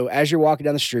 So as you're walking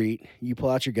down the street, you pull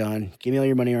out your gun, give me all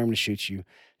your money, or I'm going to shoot you.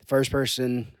 The first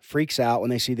person freaks out when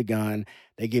they see the gun.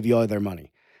 They give you all their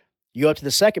money. You go up to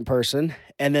the second person,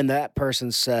 and then that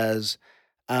person says,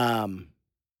 you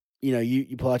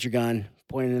pull out your gun,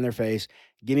 point it in their face,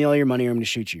 give me all your money or I'm going to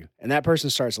shoot you. And that person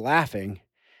starts laughing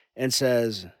and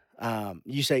says,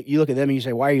 you look at them and you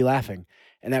say, why are you laughing?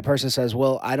 And that person says,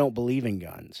 well, I don't believe in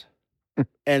guns.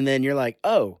 And then you're like,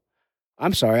 oh,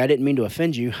 I'm sorry. I didn't mean to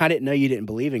offend you. I didn't know you didn't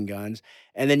believe in guns.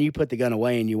 And then you put the gun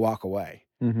away and you walk away.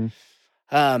 Mm-hmm.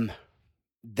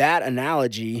 That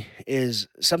analogy is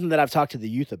something that I've talked to the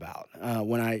youth about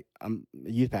when I'm a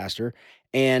youth pastor.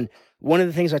 And one of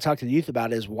the things I talk to the youth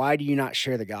about is, why do you not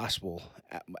share the gospel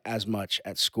as much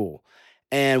at school?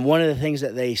 And one of the things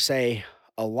that they say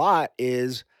a lot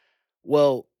is,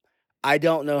 well, I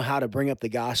don't know how to bring up the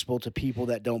gospel to people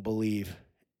that don't believe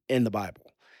in the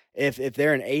Bible. If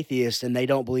they're an atheist and they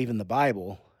don't believe in the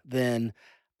Bible, then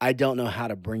I don't know how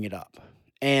to bring it up.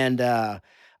 And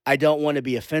I don't want to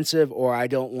be offensive, or I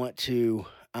don't want to,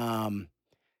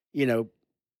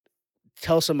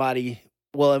 tell somebody,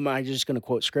 well, am I just going to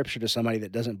quote scripture to somebody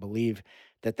that doesn't believe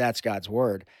that that's God's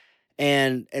word?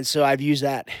 And so I've used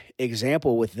that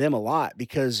example with them a lot,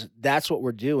 because that's what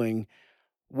we're doing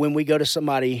when we go to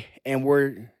somebody and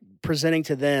we're presenting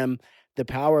to them the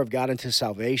power of God into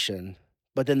salvation.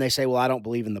 But then they say, well, I don't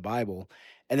believe in the Bible.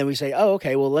 And then we say, oh,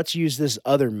 okay, well, let's use this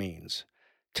other means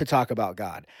to talk about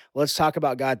God. Let's talk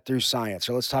about God through science,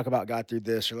 or let's talk about God through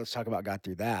this, or let's talk about God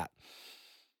through that.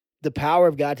 the power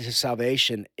of God to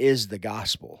salvation is the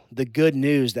gospel, the good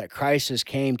news that Christ has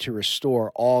came to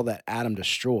restore all that Adam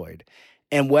destroyed.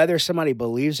 And whether somebody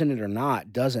believes in it or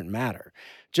not doesn't matter.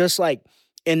 Just like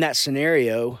in that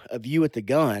scenario of you with the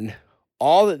gun,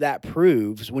 all that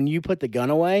proves, when you put the gun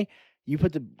away, you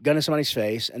put the gun in somebody's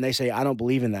face and they say, I don't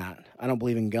believe in that. I don't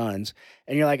believe in guns.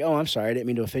 And you're like, oh, I'm sorry. I didn't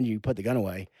mean to offend you. You put the gun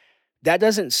away. That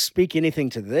doesn't speak anything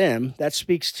to them. That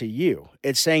speaks to you.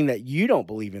 It's saying that you don't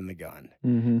believe in the gun.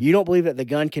 Mm-hmm. You don't believe that the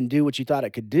gun can do what you thought it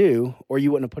could do, or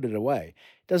you wouldn't have put it away.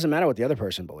 It doesn't matter what the other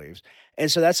person believes. And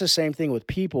so that's the same thing with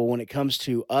people when it comes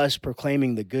to us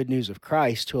proclaiming the good news of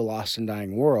Christ to a lost and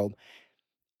dying world.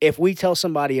 If we tell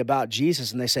somebody about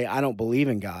Jesus and they say, I don't believe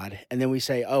in God, and then we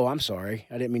say, oh, I'm sorry,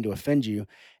 I didn't mean to offend you,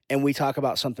 and we talk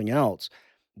about something else,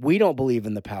 we don't believe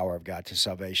in the power of God to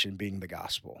salvation being the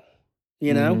gospel.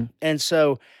 You know? Mhm. And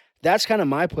so that's kind of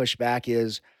my pushback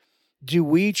is, do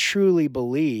we truly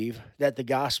believe that the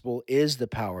gospel is the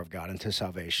power of God unto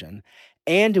salvation?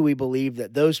 And do we believe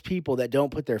that those people that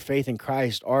don't put their faith in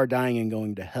Christ are dying and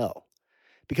going to hell?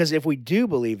 Because if we do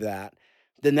believe that,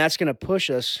 then that's going to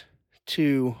push us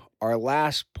to our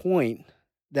last point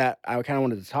that I kind of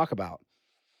wanted to talk about.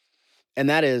 And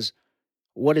that is,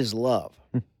 what is love?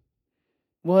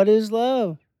 What is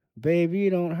love? Baby,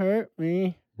 don't hurt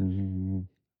me. Mhm.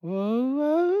 Whoa,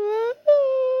 whoa,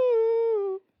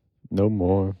 whoa. No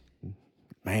more.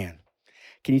 Man,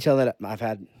 can you tell that I've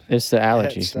had It's the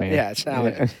allergies, it's- man. yeah, it's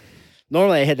allergies.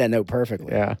 Normally I hit that note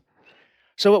perfectly. Yeah.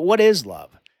 So what is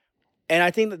love? And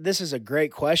I think that this is a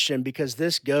great question because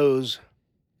this goes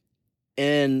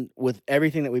in with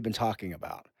everything that we've been talking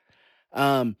about.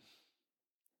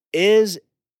 Is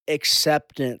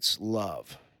acceptance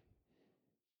love?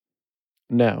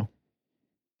 No.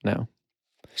 No.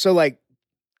 So like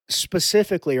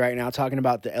specifically right now, talking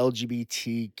about the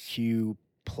LGBTQ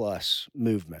plus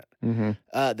movement,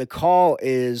 Mm-hmm. the call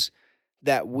is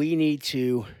that we need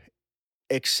to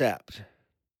accept,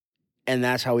 and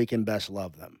that's how we can best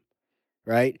love them.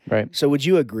 Right? Right. So would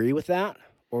you agree with that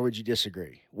or would you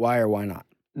disagree? Why or why not?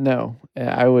 No,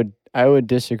 I would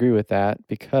disagree with that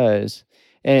because,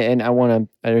 and I want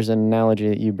to. There's an analogy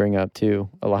that you bring up too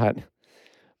a lot.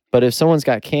 But if someone's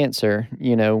got cancer,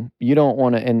 you don't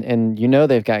want to, and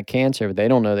they've got cancer, but they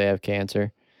don't know they have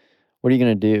cancer. What are you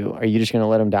going to do? Are you just going to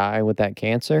let them die with that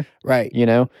cancer? Right. You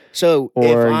know? So Or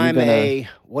if are you I'm gonna-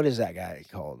 what is that guy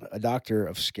called? A doctor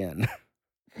of skin.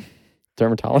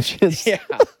 Dermatologist? Yeah.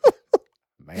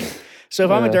 Man. So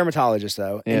if I'm a Yeah. dermatologist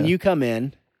though, and Yeah. you come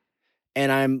in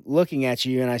and I'm looking at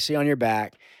you and I see on your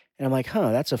back and I'm like,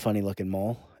 huh, that's a funny looking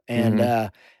mole.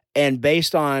 And and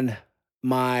based on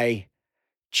my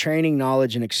training,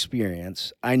 knowledge, and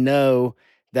experience, I know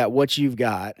that what you've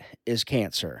got is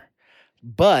cancer.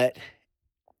 But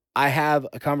I have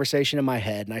a conversation in my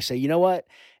head and I say, you know what?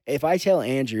 If I tell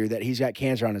Andrew that he's got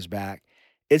cancer on his back,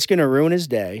 it's going to ruin his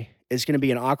day. It's going to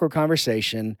be an awkward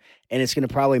conversation and it's going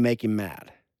to probably make him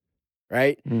mad.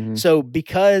 Right? Mhm. So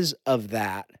because of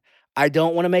that, I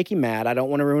don't want to make him mad. I don't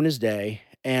want to ruin his day.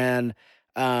 And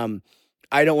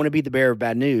I don't want to be the bearer of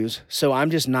bad news. So I'm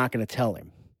just not going to tell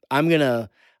him. I'm going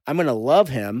to love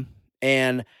him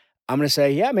and I'm going to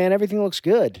say, yeah, man, everything looks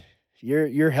good.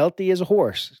 You're healthy as a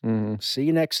horse. Mhm. See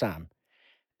you next time.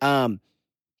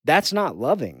 That's not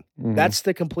loving. Mhm. That's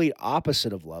the complete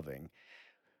opposite of loving.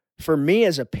 For me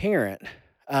as a parent,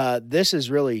 this has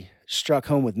really struck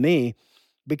home with me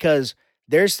because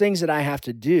there's things that I have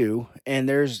to do and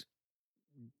there's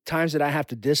times that I have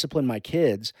to discipline my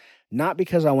kids, not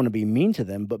because I want to be mean to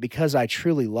them, but because I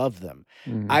truly love them.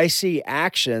 Mhm. I see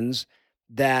actions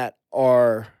that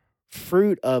are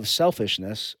fruit of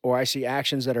selfishness, or I see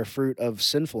actions that are fruit of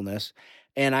sinfulness,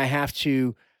 and I have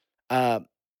to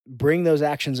bring those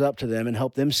actions up to them and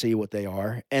help them see what they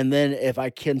are. And then if I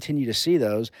continue to see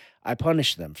those, I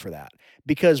punish them for that.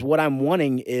 Because what I'm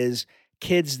wanting is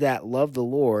kids that love the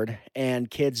Lord and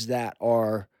kids that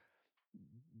are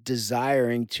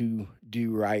desiring to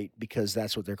do right because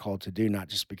that's what they're called to do, not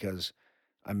just because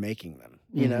I'm making them,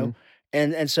 you know?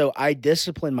 And so I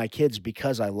discipline my kids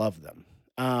because I love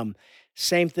them.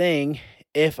 Same thing,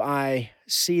 if I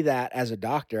see that as a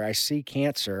doctor, I see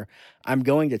cancer, I'm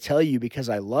going to tell you because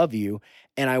I love you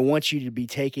and I want you to be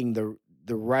taking the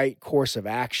right course of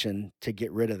action to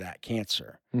get rid of that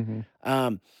cancer.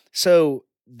 Mhm. So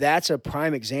that's a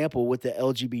prime example with the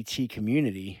LGBT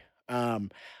community.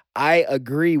 I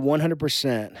agree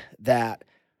 100% that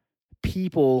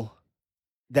people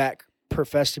that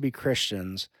profess to be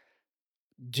Christians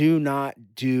do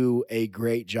not do a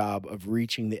great job of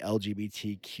reaching the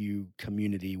LGBTQ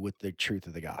community with the truth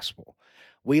of the gospel.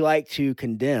 We like to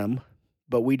condemn,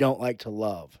 but we don't like to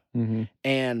love. Mhm.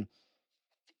 And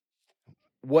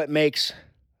what makes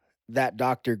that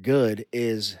doctor good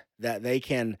is that they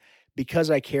can, because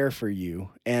I care for you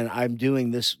and I'm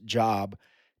doing this job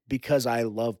because I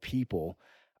love people,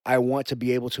 I want to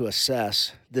be able to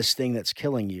assess this thing that's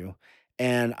killing you,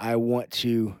 and I want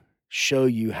to show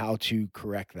you how to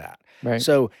correct that. Right.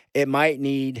 So we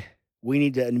need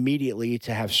to immediately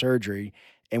to have surgery,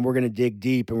 and we're going to dig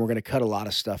deep and we're going to cut a lot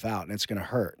of stuff out, and it's going to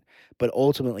hurt. But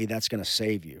ultimately, that's going to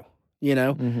save you. You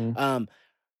know, Mm-hmm.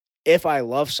 if I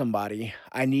love somebody,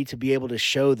 I need to be able to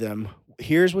show them,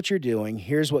 here's what you're doing,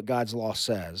 here's what God's law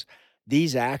says.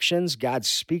 These actions, God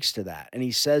speaks to that. And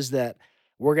he says that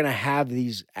we're going to have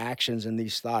these actions and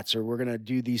these thoughts, or we're going to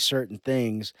do these certain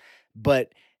things.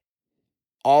 But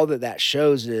all that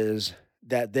shows is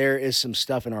that there is some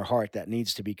stuff in our heart that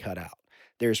needs to be cut out.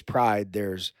 There's pride,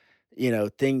 there's,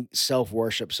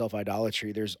 self-worship,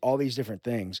 self-idolatry, there's all these different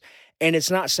things. And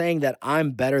it's not saying that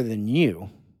I'm better than you,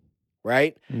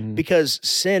 right? Mm-hmm. Because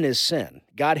sin is sin.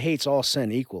 God hates all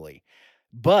sin equally.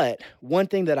 But one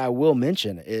thing that I will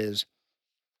mention is,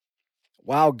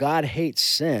 while God hates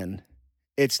sin,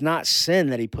 it's not sin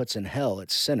that he puts in hell,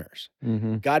 it's sinners.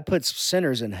 Mm-hmm. God puts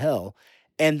sinners in hell.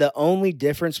 And the only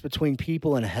difference between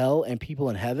people in hell and people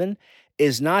in heaven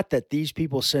is not that these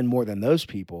people sin more than those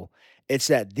people. It's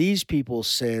that these people's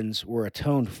sins were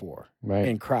atoned for Right.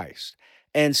 in Christ.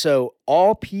 And so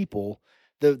all people,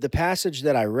 the passage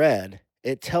that I read,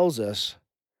 it tells us,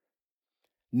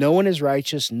 no one is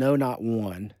righteous, no, not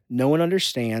one. No one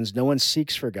understands, no one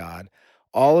seeks for God.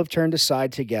 All have turned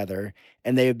aside together,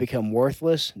 and they have become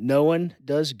worthless. No one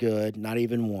does good, not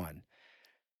even one.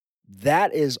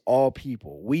 That is all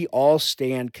people. We all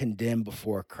stand condemned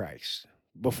before Christ,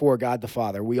 before God the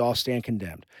Father. We all stand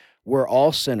condemned. We're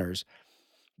all sinners.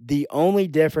 The only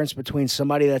difference between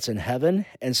somebody that's in heaven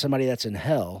and somebody that's in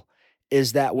hell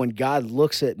is that when God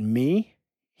looks at me,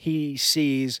 he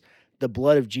sees the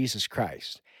blood of Jesus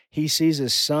Christ. He sees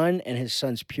his son and his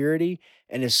son's purity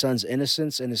and his son's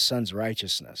innocence and his son's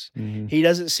righteousness. Mm-hmm. He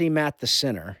doesn't see Matt the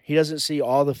sinner. He doesn't see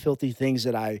all the filthy things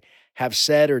that I have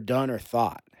said or done or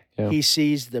thought. Yeah. He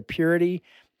sees the purity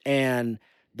and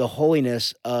the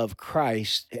holiness of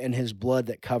Christ and his blood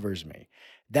that covers me.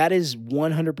 That is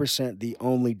 100% the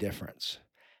only difference.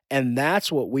 And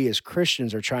that's what we as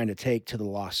Christians are trying to take to the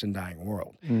lost and dying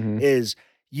world, Mm-hmm. is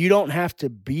you don't have to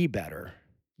be better.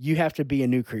 You have to be a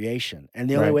new creation. And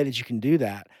the only Right. way that you can do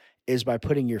that is by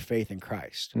putting your faith in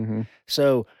Christ. Mm-hmm.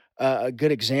 So a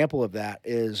good example of that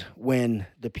is when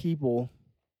the people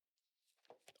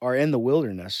are in the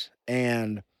wilderness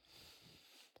and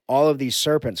all of these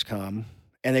serpents come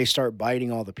and they start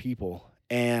biting all the people,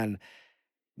 and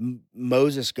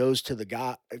Moses goes to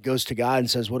God and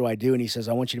says, what do I do? And he says,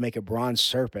 I want you to make a bronze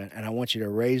serpent, and I want you to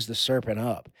raise the serpent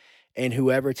up. And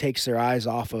whoever takes their eyes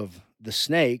off of the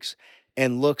snakes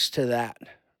and looks to that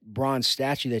bronze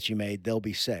statue that you made, they'll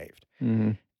be saved.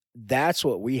 Mm-hmm. That's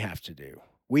what we have to do.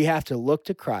 We have to look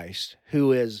to Christ,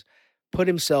 who has put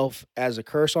himself as a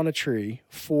curse on a tree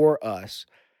for us.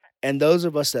 And those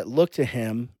of us that look to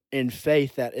him in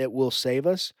faith that it will save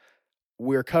us,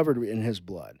 we're covered in his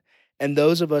blood. And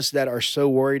those of us that are so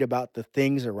worried about the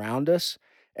things around us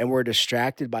and we're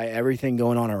distracted by everything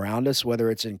going on around us, whether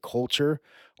it's in culture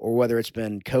or whether it's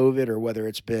been COVID or whether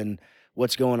it's been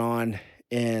what's going on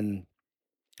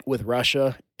with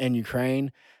Russia and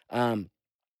Ukraine,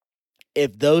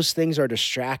 if those things are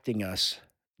distracting us,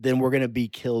 then we're going to be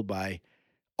killed by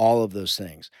all of those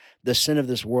things. The sin of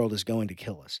this world is going to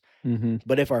kill us. Mm-hmm.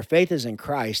 But if our faith is in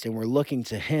Christ and we're looking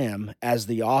to him as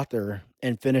the author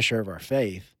and finisher of our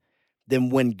faith, then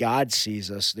when God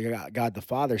sees us, God the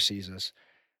Father sees us,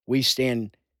 we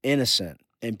stand innocent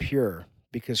and pure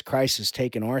because Christ has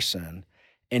taken our sin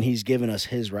and he's given us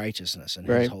his righteousness and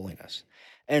his Right. holiness.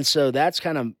 And so that's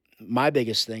kind of my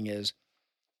biggest thing is,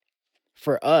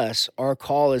 for us, our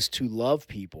call is to love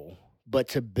people, but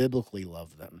to biblically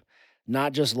love them.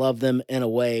 Not just love them in a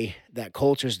way that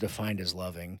culture's defined as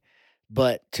loving,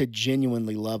 but to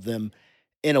genuinely love them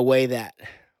in a way that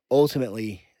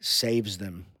ultimately saves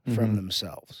them from Mhm.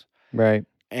 themselves. Right.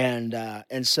 And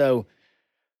so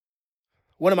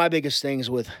one of my biggest things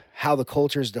with how the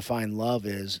cultures define love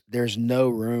is there's no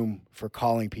room for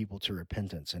calling people to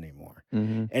repentance anymore.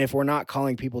 Mm-hmm. And if we're not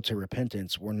calling people to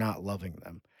repentance, we're not loving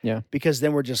them. Yeah. Because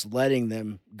then we're just letting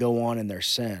them go on in their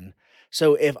sin.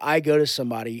 So if I go to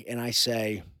somebody and I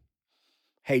say,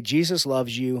 hey, Jesus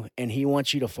loves you and he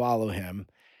wants you to follow him,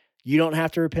 you don't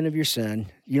have to repent of your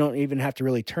sin. You don't even have to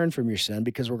really turn from your sin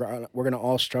because we're going to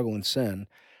all struggle in sin.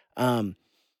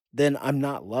 Then I'm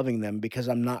not loving them because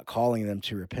I'm not calling them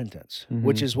to repentance, Mhm.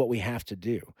 which is what we have to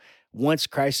do. Once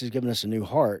Christ has given us a new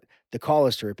heart, The call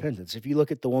is to repentance. If you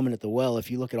look at the woman at the well,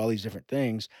 if you look at all these different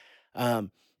things,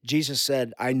 Jesus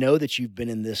said, I know that you've been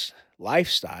in this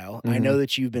lifestyle. I know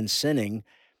that you've been sinning.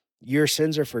 Your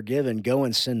sins are forgiven. Go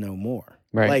and sin no more.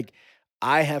 Right. Like,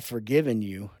 I have forgiven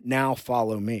you. Now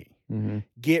follow me.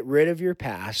 Get rid of your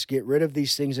past. Get rid of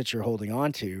these things that you're holding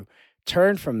on to.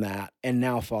 Turn from that and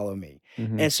now follow me.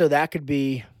 And so that could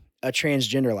be a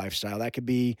transgender lifestyle. That could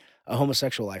be a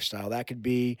homosexual lifestyle. That could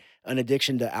be an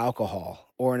addiction to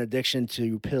alcohol, or an addiction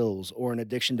to pills, or an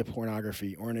addiction to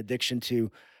pornography, or an addiction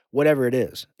to whatever it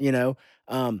is.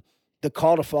 The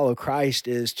call to follow Christ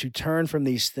is to turn from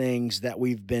these things that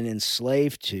we've been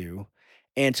enslaved to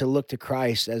and to look to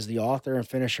Christ as the author and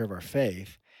finisher of our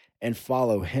faith and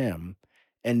follow him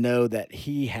and know that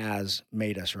he has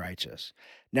made us righteous.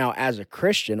 Now, as a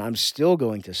Christian, I'm still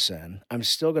going to sin. I'm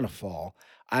still going to fall.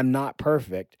 I'm not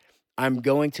perfect. I'm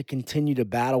going to continue to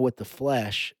battle with the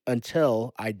flesh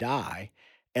until I die.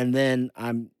 And then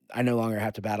I no longer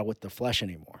have to battle with the flesh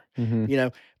anymore.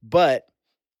 But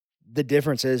the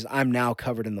difference is I'm now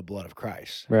covered in the blood of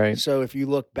Christ. Right. So if you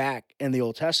look back in the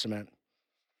Old Testament,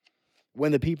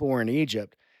 when the people were in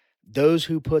Egypt, those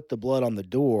who put the blood on the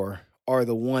door are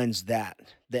the ones that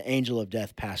the angel of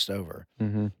death passed over.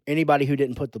 Anybody who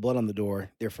didn't put the blood on the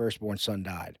door, their firstborn son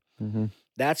died.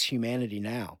 That's humanity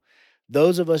now.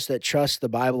 Those of us that trust the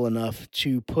Bible enough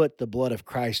to put the blood of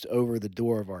Christ over the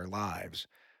door of our lives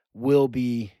will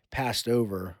be passed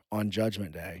over on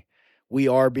Judgment Day. We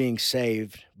are being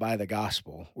saved by the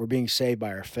gospel. We're being saved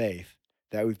by our faith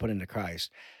that we've put into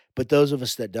Christ. But those of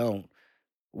us that don't,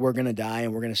 we're going to die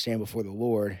and we're going to stand before the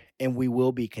Lord, and we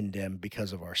will be condemned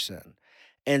because of our sin.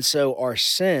 And so our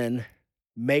sin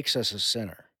makes us a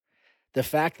sinner. The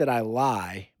fact that I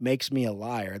lie makes me a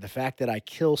liar. The fact that I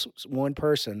kill one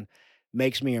person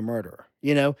makes me a murderer.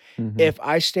 If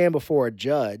I stand before a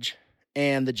judge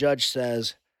and the judge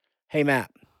says, hey,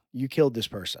 Matt, you killed this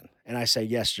person. And I say,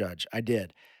 yes, Judge, I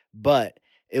did. But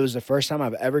it was the first time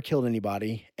I've ever killed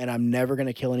anybody, and I'm never going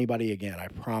to kill anybody again. I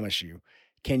promise you.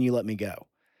 Can you let me go?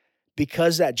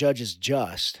 Because that judge is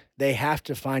just, they have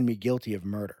to find me guilty of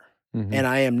murder. And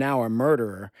I am now a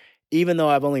murderer. Even though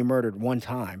I've only murdered one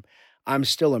time, I'm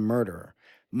still a murderer.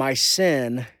 My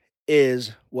sin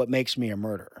is what makes me a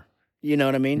murderer. You know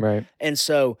what I mean? Right. And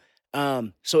so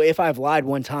if I've lied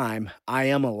one time, I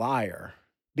am a liar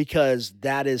because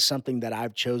that is something that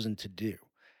I've chosen to do.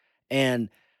 And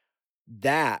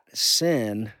that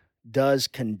sin does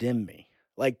condemn me.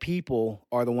 Like, people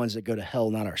are the ones that go to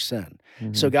hell, not our sin.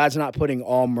 So God's not putting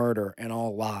all murder and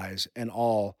all lies and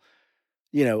all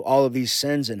of these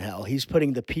sins in hell. He's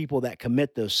putting the people that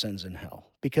commit those sins in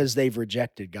hell because they've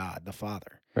rejected God, the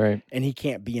Father. Right. And he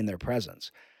can't be in their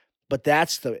presence. But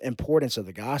that's the importance of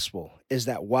the gospel, is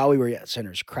that while we were yet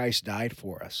sinners, Christ died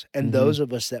for us. And those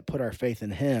of us that put our faith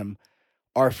in him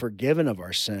are forgiven of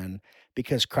our sin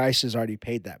because Christ has already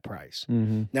paid that price.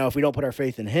 Now, if we don't put our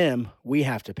faith in him, we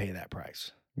have to pay that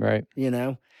price. Right.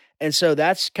 And so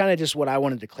that's kind of just what I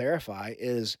wanted to clarify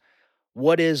is,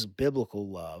 what is biblical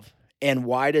love? And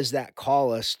why does that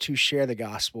call us to share the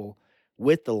gospel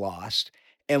with the lost?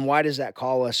 And why does that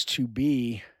call us to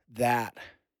be that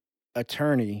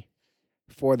attorney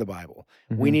for the Bible?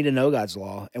 We need to know God's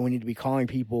law, and we need to be calling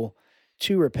people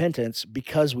to repentance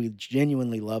because we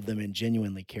genuinely love them and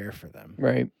genuinely care for them.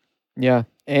 Right. Yeah.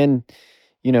 And,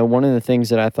 one of the things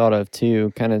that I thought of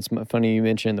too, kind of, it's funny you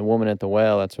mentioned the woman at the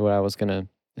well. That's what I was going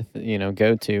to,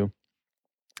 go to.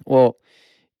 Well,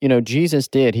 Jesus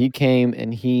did. He came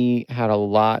and he had a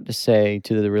lot to say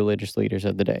to the religious leaders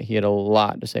of the day. He had a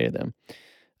lot to say to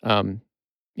them.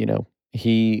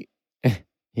 He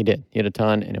did. He had a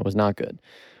ton, and it was not good.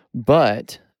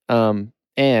 But,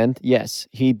 and yes,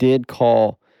 he did,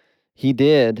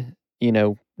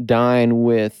 dine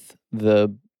with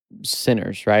the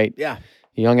sinners, right? Yeah.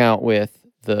 He hung out with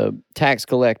the tax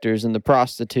collectors and the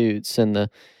prostitutes and the,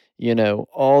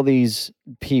 all these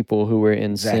people who were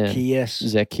in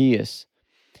Zacchaeus.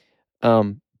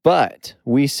 But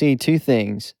we see two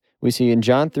things. We see in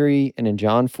John 3 and in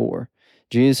John 4,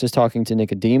 Jesus is talking to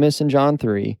Nicodemus in John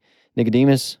 3.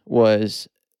 Nicodemus was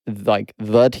like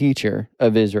the teacher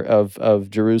of Israel, of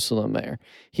Jerusalem there.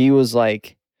 He was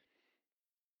like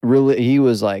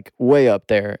way up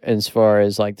there as far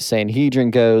as like the Sanhedrin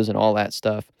goes and all that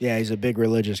stuff. Yeah, he's a big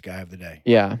religious guy of the day.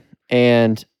 Yeah.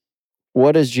 And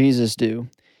what does Jesus do?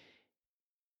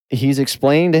 He's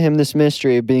explaining to him this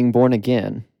mystery of being born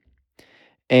again.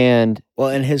 And well,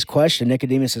 and his question,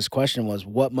 Nicodemus's question was,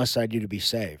 what must I do to be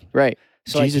saved? Right.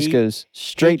 So like, Jesus he goes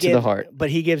straight to the gives- heart. But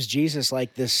he gives Jesus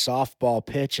like this softball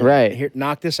pitch. And, Right. Here,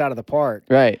 knock this out of the park.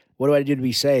 Right. What do I do to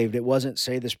be saved? It wasn't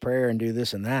say this prayer and do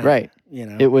this and that. Right. You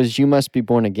know. It was, you must be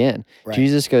born again. Right.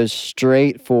 Jesus goes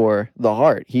straight for the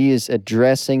heart. He is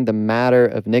addressing the matter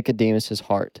of Nicodemus's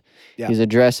heart. Yeah. He's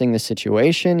addressing the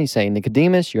situation. He's saying,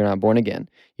 Nicodemus, you're not born again.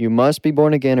 You must be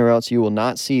born again, or else you will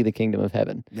not see the kingdom of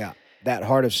heaven. Yeah. That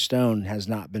heart of stone has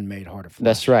not been made heart of flesh.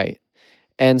 That's right.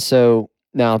 And so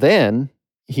now then,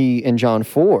 he in John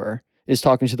 4 is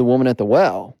talking to the woman at the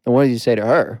well. And what does he say to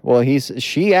her? Well,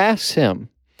 she asks him,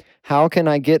 how can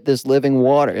I get this living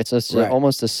water? It's Right.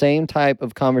 almost the same type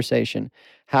of conversation.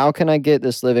 How can I get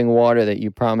this living water that you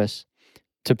promise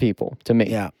to people, to me?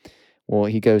 Yeah. Well,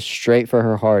 he goes straight for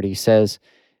her heart. He says,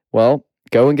 well,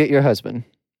 go and get your husband.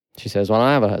 She says, well,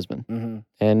 I don't have a husband. Mm-hmm.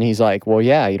 And he's like, well,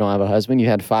 yeah, you don't have a husband. You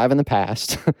had 5 in the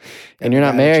past. And and you're the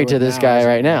not guy that married you're to with this now guy isn't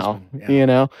right your now, husband. Yeah. you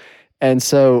know? And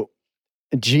so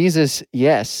Jesus,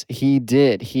 yes, he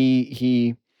did.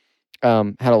 He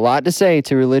had a lot to say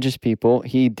to religious people.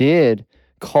 He did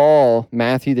call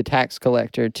Matthew the tax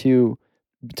collector to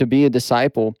be a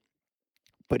disciple,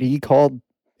 but he called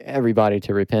everybody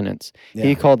to repentance. Yeah.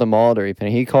 He called them all to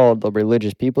repent. He called the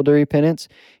religious people to repentance.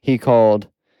 He called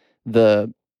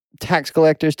the tax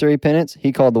collectors to repentance.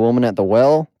 He called the woman at the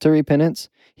well to repentance.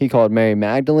 He called Mary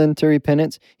Magdalene to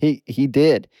repentance. He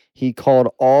did. He called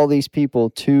all these people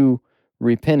to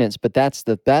repentance. But that's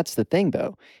the thing,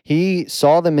 though. He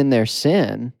saw them in their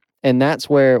sin, and that's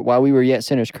where, while we were yet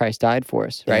sinners, Christ died for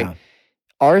us, right? Yeah.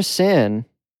 Our sin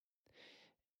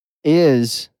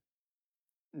is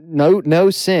no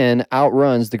sin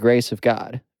outruns the grace of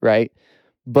God, right?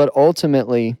 But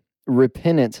ultimately,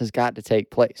 repentance has got to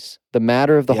take place. The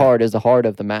matter of the Yeah. heart is the heart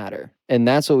of the matter. And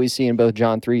that's what we see in both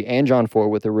John 3 and John 4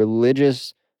 with a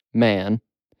religious man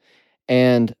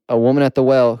and a woman at the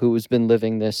well who has been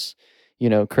living this,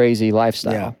 crazy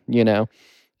lifestyle,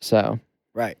 So,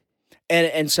 Right.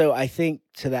 And so I think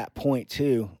to that point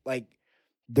too, like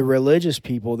the religious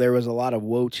people, there was a lot of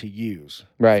woe to yous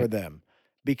right. for them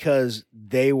because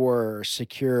they were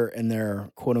secure in their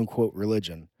quote unquote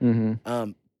religion.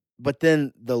 Mm-hmm. But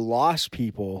then the lost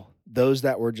people, those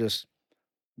that were just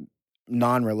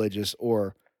non-religious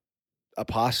or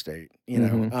apostate,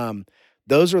 Mhm.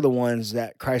 Those are the ones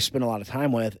that Christ spent a lot of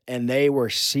time with, and they were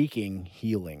seeking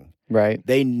healing. Right.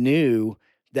 They knew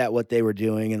that what they were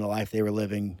doing and the life they were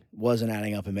living wasn't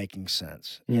adding up and making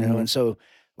sense, Mhm. And so,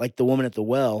 like the woman at the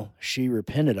well, she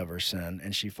repented of her sin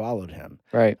and she followed him.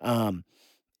 Right.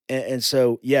 And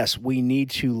so, yes, we need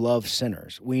to love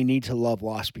sinners. We need to love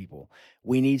lost people.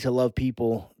 We need to love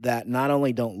people that not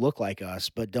only don't look like us,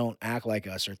 but don't act like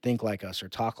us or think like us or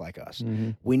talk like us.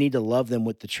 Mhm. We need to love them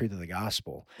with the truth of the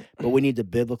gospel, but we need to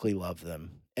biblically love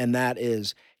them. And that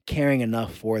is caring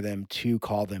enough for them to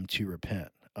call them to repent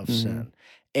of Mhm. sin.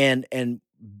 And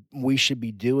we should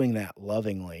be doing that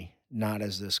lovingly, not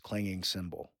as this clinging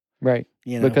symbol. Right.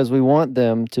 You know? Because we want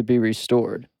them to be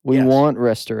restored. We Yes. want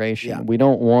restoration. Yeah. We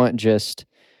don't want just,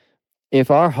 if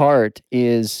our heart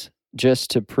is just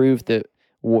to prove that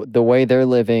the way they're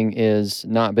living is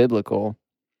not biblical,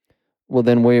 well,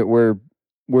 then we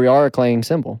are a clanging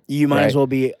symbol. You might as right? well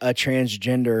be a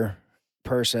transgender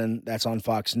person that's on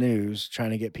Fox News trying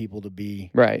to get people to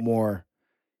be Right. more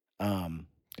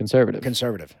Conservative.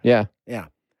 conservative. Yeah. Yeah.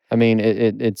 I mean,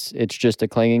 it's just a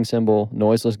clanging cymbal,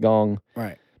 noiseless gong,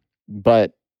 Right.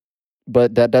 but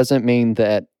that doesn't mean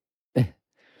that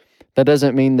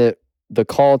the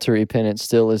call to repentance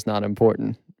still is not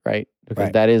important, right? Because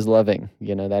Right. that is loving,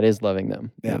 that is loving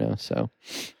them, Yeah. so.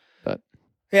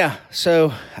 Yeah.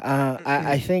 So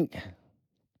I think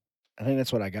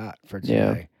that's what I got for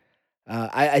today.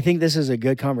 I think this is a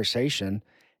good conversation,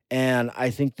 and I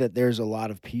think that there's a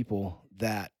lot of people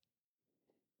that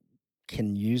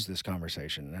can use this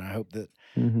conversation, and I hope that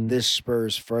Mhm. this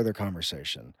spurs further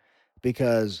conversation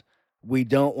because we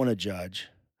don't want to judge.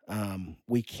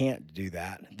 We can't do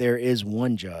that. There is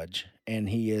one judge, and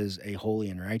he is a holy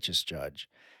and righteous judge.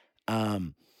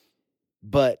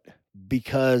 But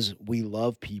because we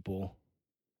love people,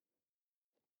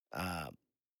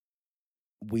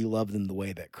 we love them the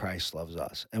way that Christ loves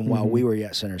us. And while we were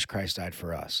yet sinners, Christ died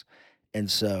for us. And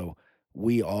so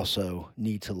we also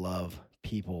need to love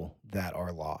people that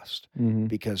are lost Mhm.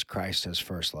 because Christ has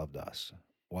first loved us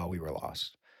while we were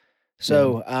lost.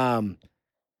 So,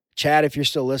 Chad, if you're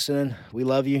still listening, we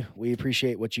love you. We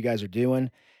appreciate what you guys are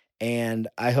doing. And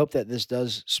I hope that this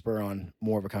does spur on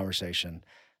more of a conversation.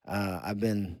 I've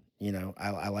been,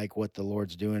 I like what the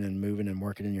Lord's doing and moving and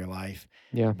working in your life.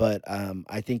 Yeah. But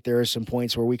I think there are some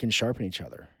points where we can sharpen each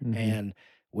other. Mhm. And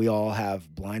we all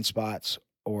have blind spots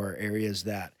or areas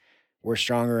that we're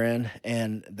stronger in,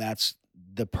 and that's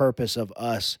the purpose of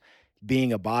us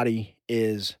being a body.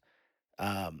 Is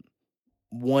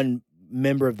one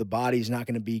member of the body is not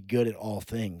going to be good at all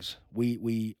things.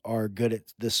 We are good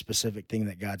at this specific thing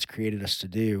that God's created us to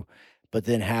do, but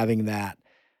then having that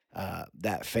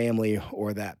that family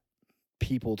or that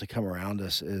people to come around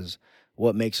us is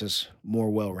what makes us more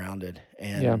well-rounded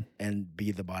and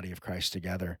be the body of Christ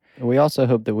together. And we also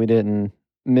hope that we didn't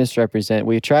misrepresent.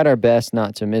 We tried our best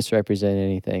not to misrepresent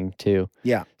anything too.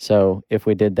 Yeah. So if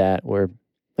we did that, we're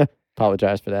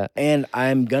apologize for that. And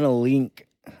I'm going to link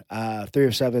 3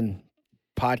 of 7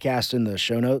 podcast in the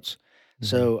show notes.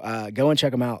 So go and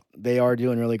check them out. They are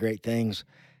doing really great things.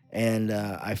 And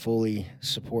I fully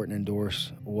support and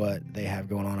endorse what they have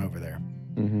going on over there.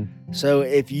 Mm-hmm. So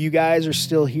if you guys are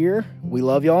still here, we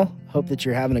love y'all. Hope that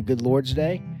you're having a good Lord's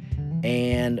Day.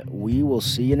 And we will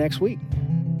see you next week.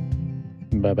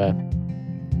 Bye-bye.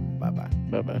 Bye-bye.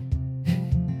 Bye-bye.